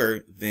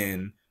longer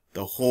than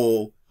the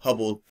whole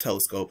Hubble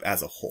telescope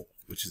as a whole,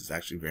 which is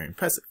actually very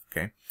impressive,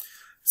 okay?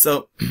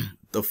 So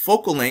the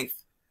focal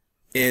length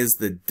is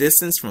the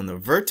distance from the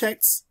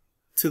vertex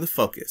to the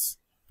focus.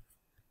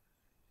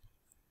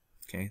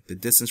 Okay, the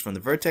distance from the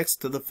vertex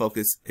to the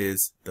focus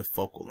is the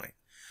focal length.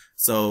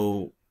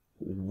 So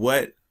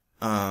what,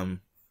 let's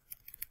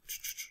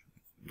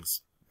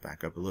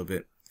back up a little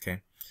bit,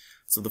 okay?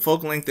 So the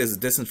focal length is the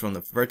distance from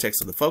the vertex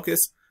to the focus.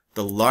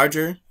 The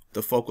larger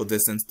the focal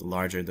distance, the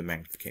larger the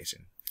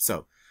magnification.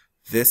 So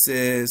this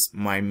is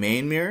my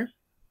main mirror.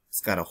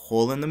 It's got a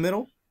hole in the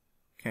middle,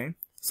 okay?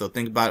 So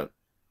think about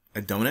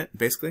a donut,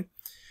 basically.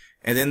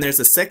 And then there's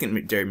a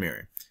secondary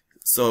mirror.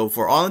 So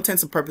for all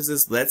intents and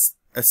purposes, let's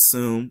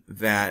assume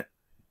that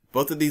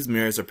both of these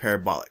mirrors are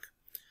parabolic.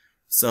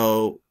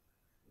 So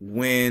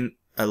when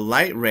a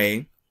light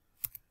ray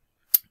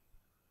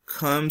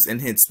comes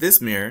and hits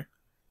this mirror,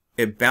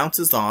 it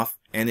bounces off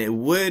and it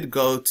would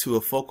go to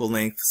a focal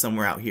length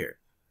somewhere out here.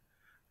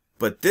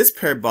 But this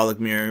parabolic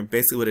mirror,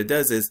 basically what it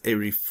does is it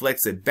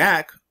reflects it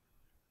back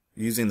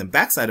using the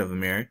backside of a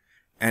mirror,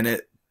 and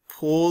it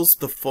pulls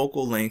the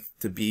focal length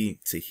to be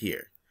to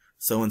here.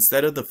 So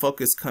instead of the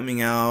focus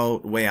coming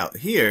out way out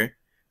here,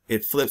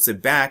 it flips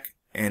it back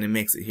and it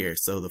makes it here.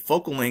 So the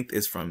focal length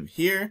is from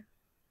here,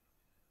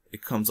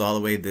 it comes all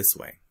the way this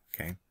way.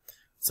 Okay,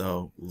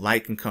 so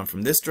light can come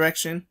from this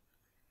direction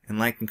and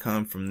light can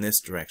come from this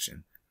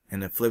direction,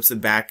 and it flips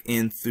it back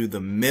in through the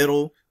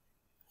middle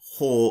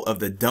hole of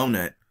the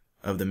donut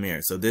of the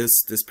mirror. So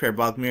this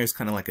parabolic mirror is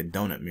kind of like a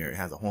donut mirror. It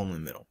has a hole in the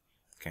middle.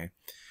 Okay,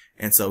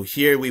 and so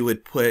here we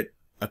would put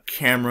a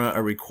camera,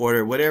 a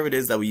recorder, whatever it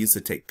is that we use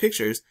to take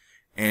pictures,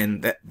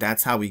 and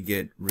that's how we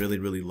get really,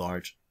 really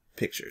large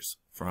pictures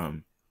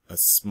from a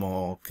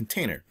small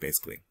container,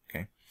 basically.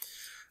 Okay,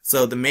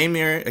 so the main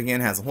mirror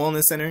again has a hole in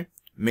the center,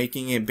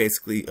 making it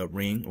basically a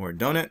ring or a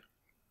donut,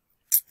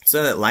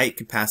 so that light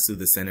can pass through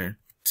the center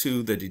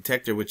to the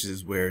detector, which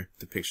is where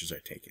the pictures are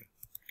taken.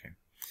 Okay,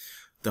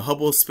 the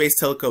Hubble Space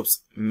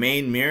Telescope's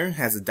main mirror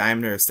has a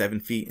diameter of 7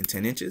 feet and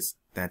 10 inches.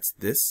 That's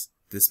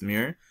this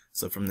mirror.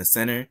 So from the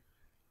center,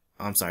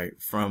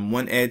 from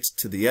one edge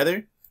to the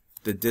other,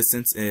 the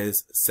distance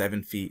is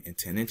 7 feet and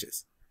 10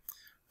 inches.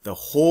 The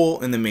hole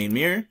in the main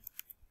mirror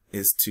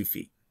is 2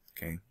 feet.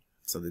 Okay,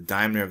 so the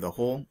diameter of the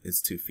hole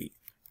is 2 feet.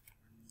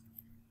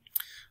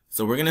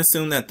 So we're going to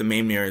assume that the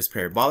main mirror is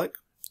parabolic.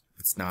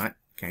 It's not.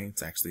 Okay,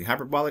 it's actually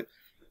hyperbolic.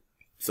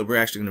 So we're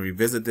actually going to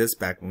revisit this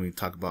back when we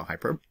talk about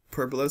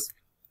hyperbolas.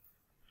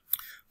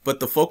 But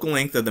the focal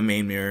length of the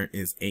main mirror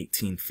is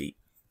 18 feet.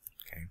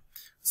 Okay,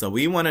 so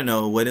we want to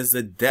know what is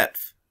the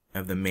depth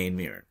of the main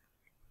mirror.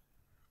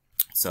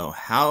 So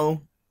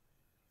how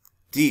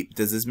deep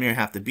does this mirror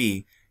have to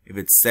be if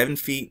it's 7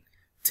 feet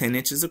 10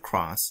 inches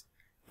across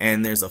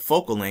and there's a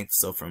focal length,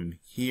 so from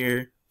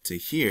here to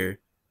here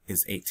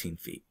is 18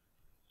 feet.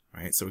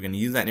 All right, so we're going to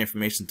use that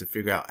information to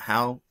figure out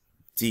how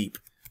deep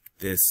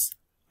this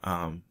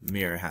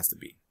mirror has to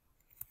be.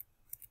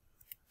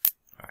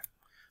 All right,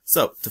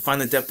 so to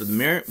find the depth of the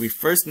mirror, we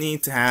first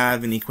need to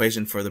have an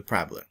equation for the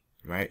parabola.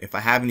 Right? If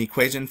I have an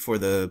equation for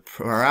the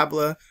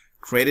parabola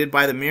created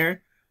by the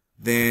mirror,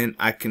 then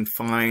I can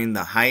find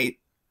the height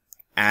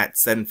at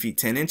 7 feet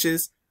 10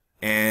 inches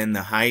and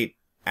the height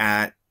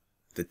at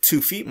the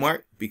 2 feet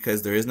mark,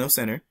 because there is no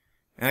center,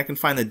 and I can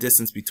find the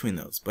distance between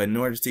those. But in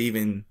order to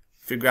even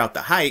figure out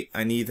the height,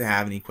 I need to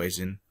have an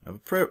equation of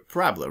a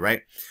parabola,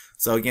 right?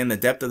 So again, the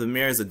depth of the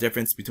mirror is the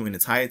difference between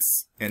its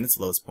heights and its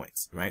lowest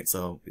points, right?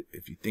 So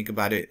if you think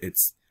about it,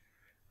 it's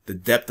the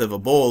depth of a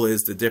bowl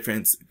is the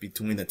difference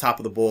between the top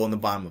of the bowl and the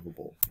bottom of a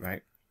bowl,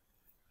 right?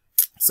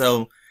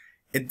 So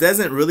it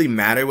doesn't really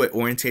matter what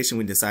orientation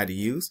we decide to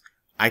use.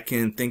 I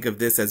can think of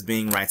this as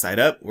being right side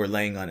up. We're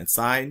laying on its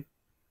side.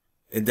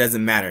 It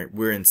doesn't matter.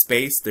 We're in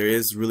space. There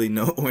is really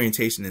no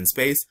orientation in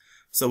space.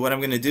 So what I'm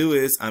going to do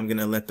is I'm going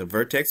to let the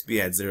vertex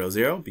be at 0,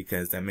 0,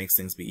 because that makes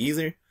things be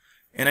easier.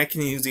 And I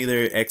can use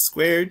either x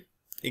squared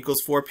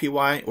equals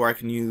 4py, or I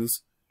can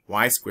use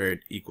y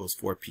squared equals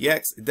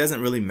 4px. It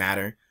doesn't really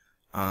matter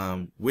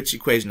which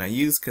equation I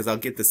use, because I'll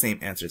get the same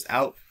answers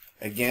out.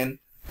 Again,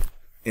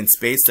 in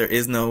space there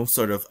is no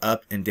sort of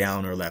up and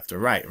down or left or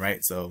right,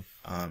 right? So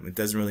it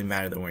doesn't really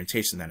matter the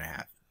orientation that I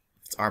have.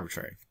 It's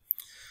arbitrary.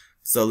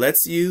 So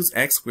let's use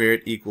x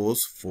squared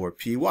equals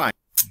 4py.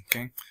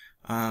 Okay,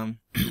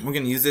 we're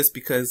going to use this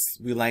because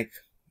we like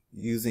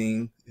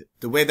using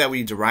the way that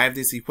we derived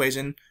this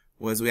equation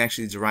was we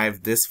actually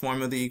derived this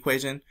form of the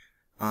equation,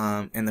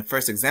 and the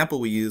first example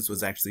we used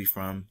was actually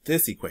from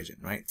this equation,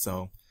 right?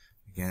 So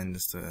again,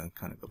 just to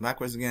kind of go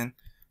backwards again,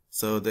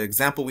 so the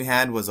example we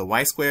had was a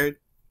y squared,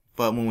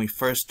 but when we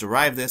first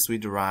derived this, we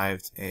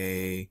derived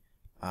a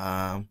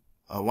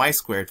y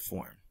squared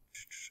form.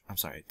 I'm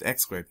sorry, the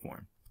x squared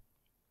form.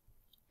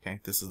 Okay,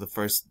 this is the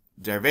first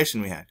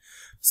derivation we had.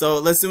 So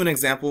let's do an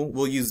example.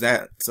 We'll use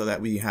that so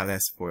that we have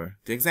this for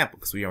the example,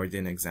 because we already did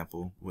an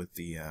example with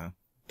the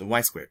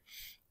y squared.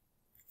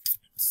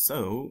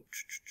 So,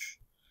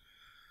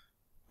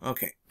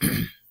 okay,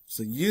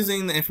 so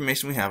using the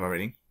information we have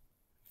already,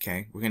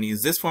 okay, we're going to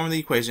use this form of the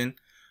equation.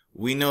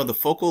 We know the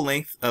focal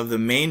length of the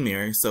main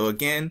mirror. So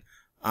again,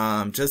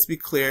 just to be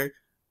clear,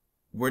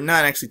 we're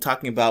not actually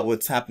talking about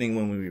what's happening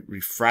when we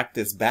refract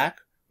this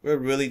back. We're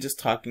really just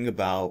talking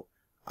about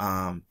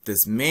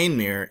this main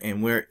mirror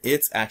and where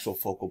its actual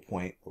focal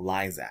point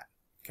lies at.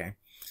 Okay,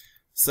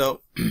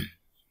 so let's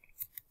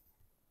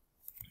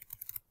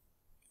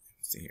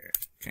see here.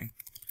 Okay,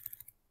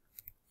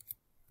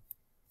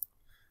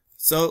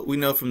 so we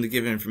know from the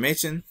given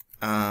information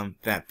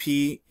that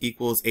P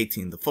equals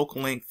 18. The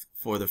focal length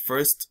for the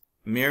first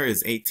mirror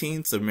is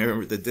 18. So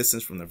remember, the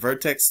distance from the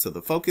vertex to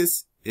the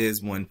focus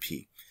is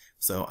 1p.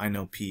 So I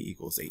know P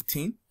equals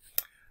 18.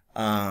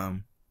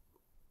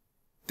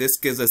 This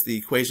gives us the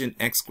equation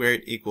x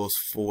squared equals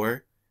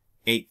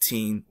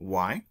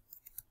 418y.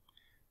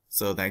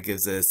 So that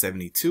gives us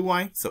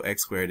 72y. So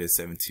x squared is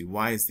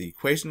 72y is the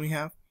equation we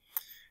have.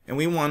 And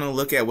we want to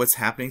look at what's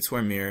happening to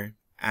our mirror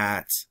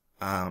at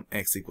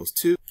x equals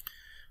 2,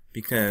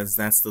 because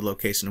that's the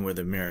location where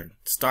the mirror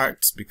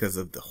starts because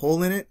of the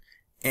hole in it,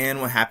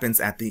 and what happens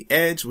at the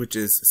edge, which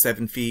is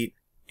 7 feet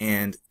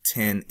and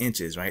 10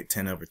 inches, right?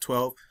 10 over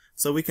 12.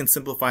 So we can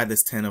simplify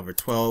this 10 over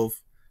 12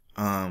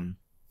 and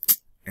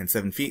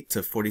 7 feet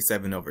to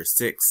 47 over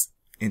 6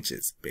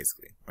 inches,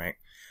 basically, right?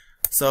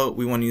 So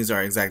we want to use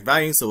our exact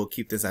value, so we'll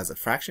keep this as a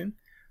fraction.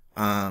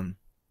 2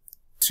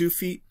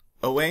 feet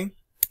away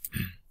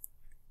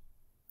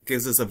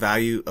gives us a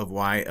value of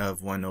y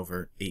of 1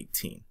 over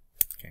 18.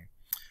 Okay.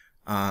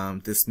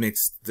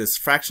 This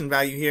fraction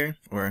value here,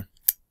 or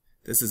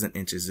this isn't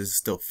inches, this is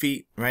still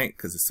feet, right?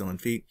 Because it's still in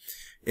feet,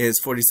 is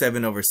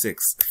 47 over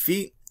 6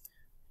 feet.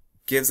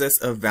 Gives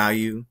us a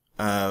value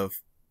of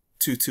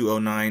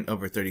 2209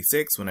 over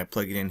 36 when I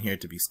plug it in here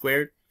to be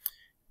squared,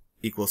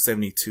 equals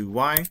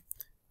 72y.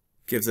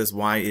 Gives us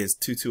y is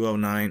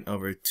 2209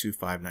 over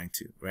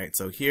 2592, right?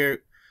 So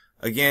here,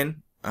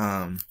 again,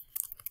 I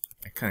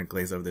kind of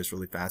glaze over this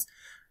really fast.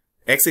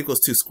 X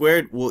equals 2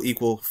 squared will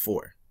equal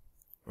 4,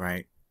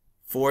 right?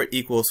 4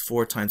 equals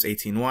 4 times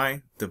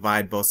 18y.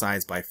 Divide both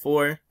sides by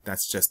 4.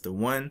 That's just the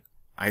 1.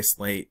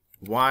 Isolate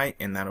y,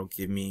 and that'll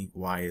give me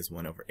y is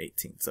 1 over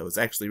 18. So it's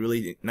actually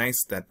really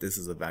nice that this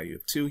is a value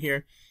of 2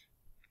 here,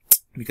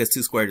 because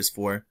 2 squared is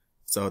 4.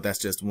 So that's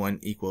just 1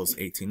 equals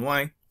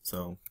 18y.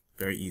 So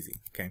very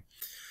easy, okay?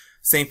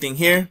 Same thing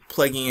here,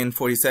 plugging in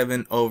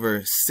 47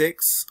 over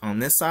 6 on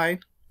this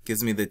side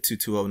gives me the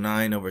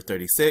 2209 over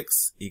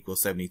 36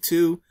 equals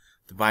 72.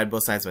 Divide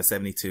both sides by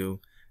 72.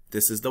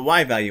 This is the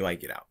y value I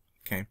get out,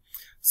 okay?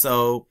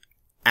 So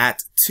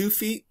at 2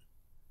 feet,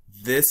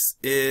 this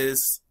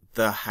is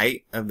the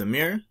height of the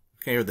mirror,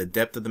 okay, or the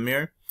depth of the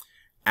mirror.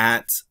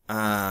 At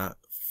 7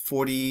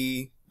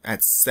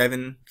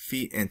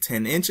 feet and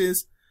 10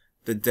 inches,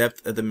 the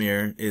depth of the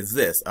mirror is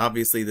this.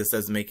 Obviously, this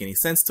doesn't make any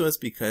sense to us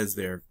because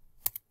they're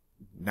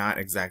not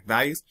exact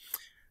values.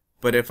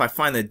 But if I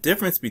find the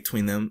difference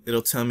between them,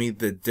 it'll tell me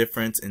the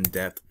difference in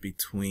depth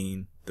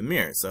between the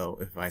mirror. So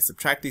if I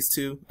subtract these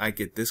two, I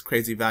get this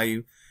crazy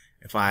value.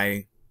 If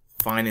I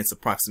find its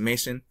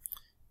approximation,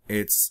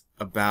 it's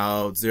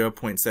about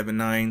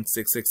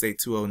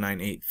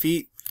 0.79668298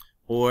 feet,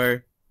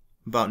 or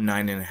about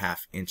 9.5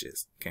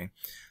 inches. Okay,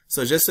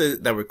 so just so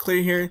that we're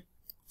clear here,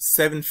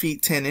 7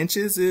 feet 10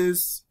 inches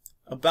is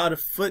about a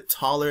foot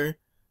taller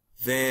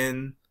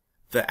than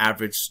the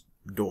average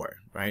door,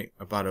 right?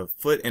 About a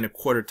foot and a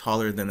quarter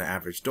taller than the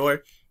average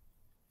door.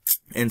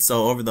 And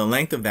so over the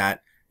length of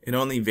that, it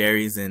only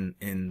varies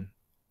in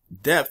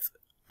depth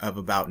of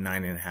about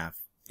 9.5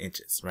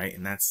 inches, right?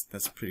 And that's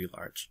a pretty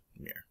large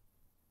mirror.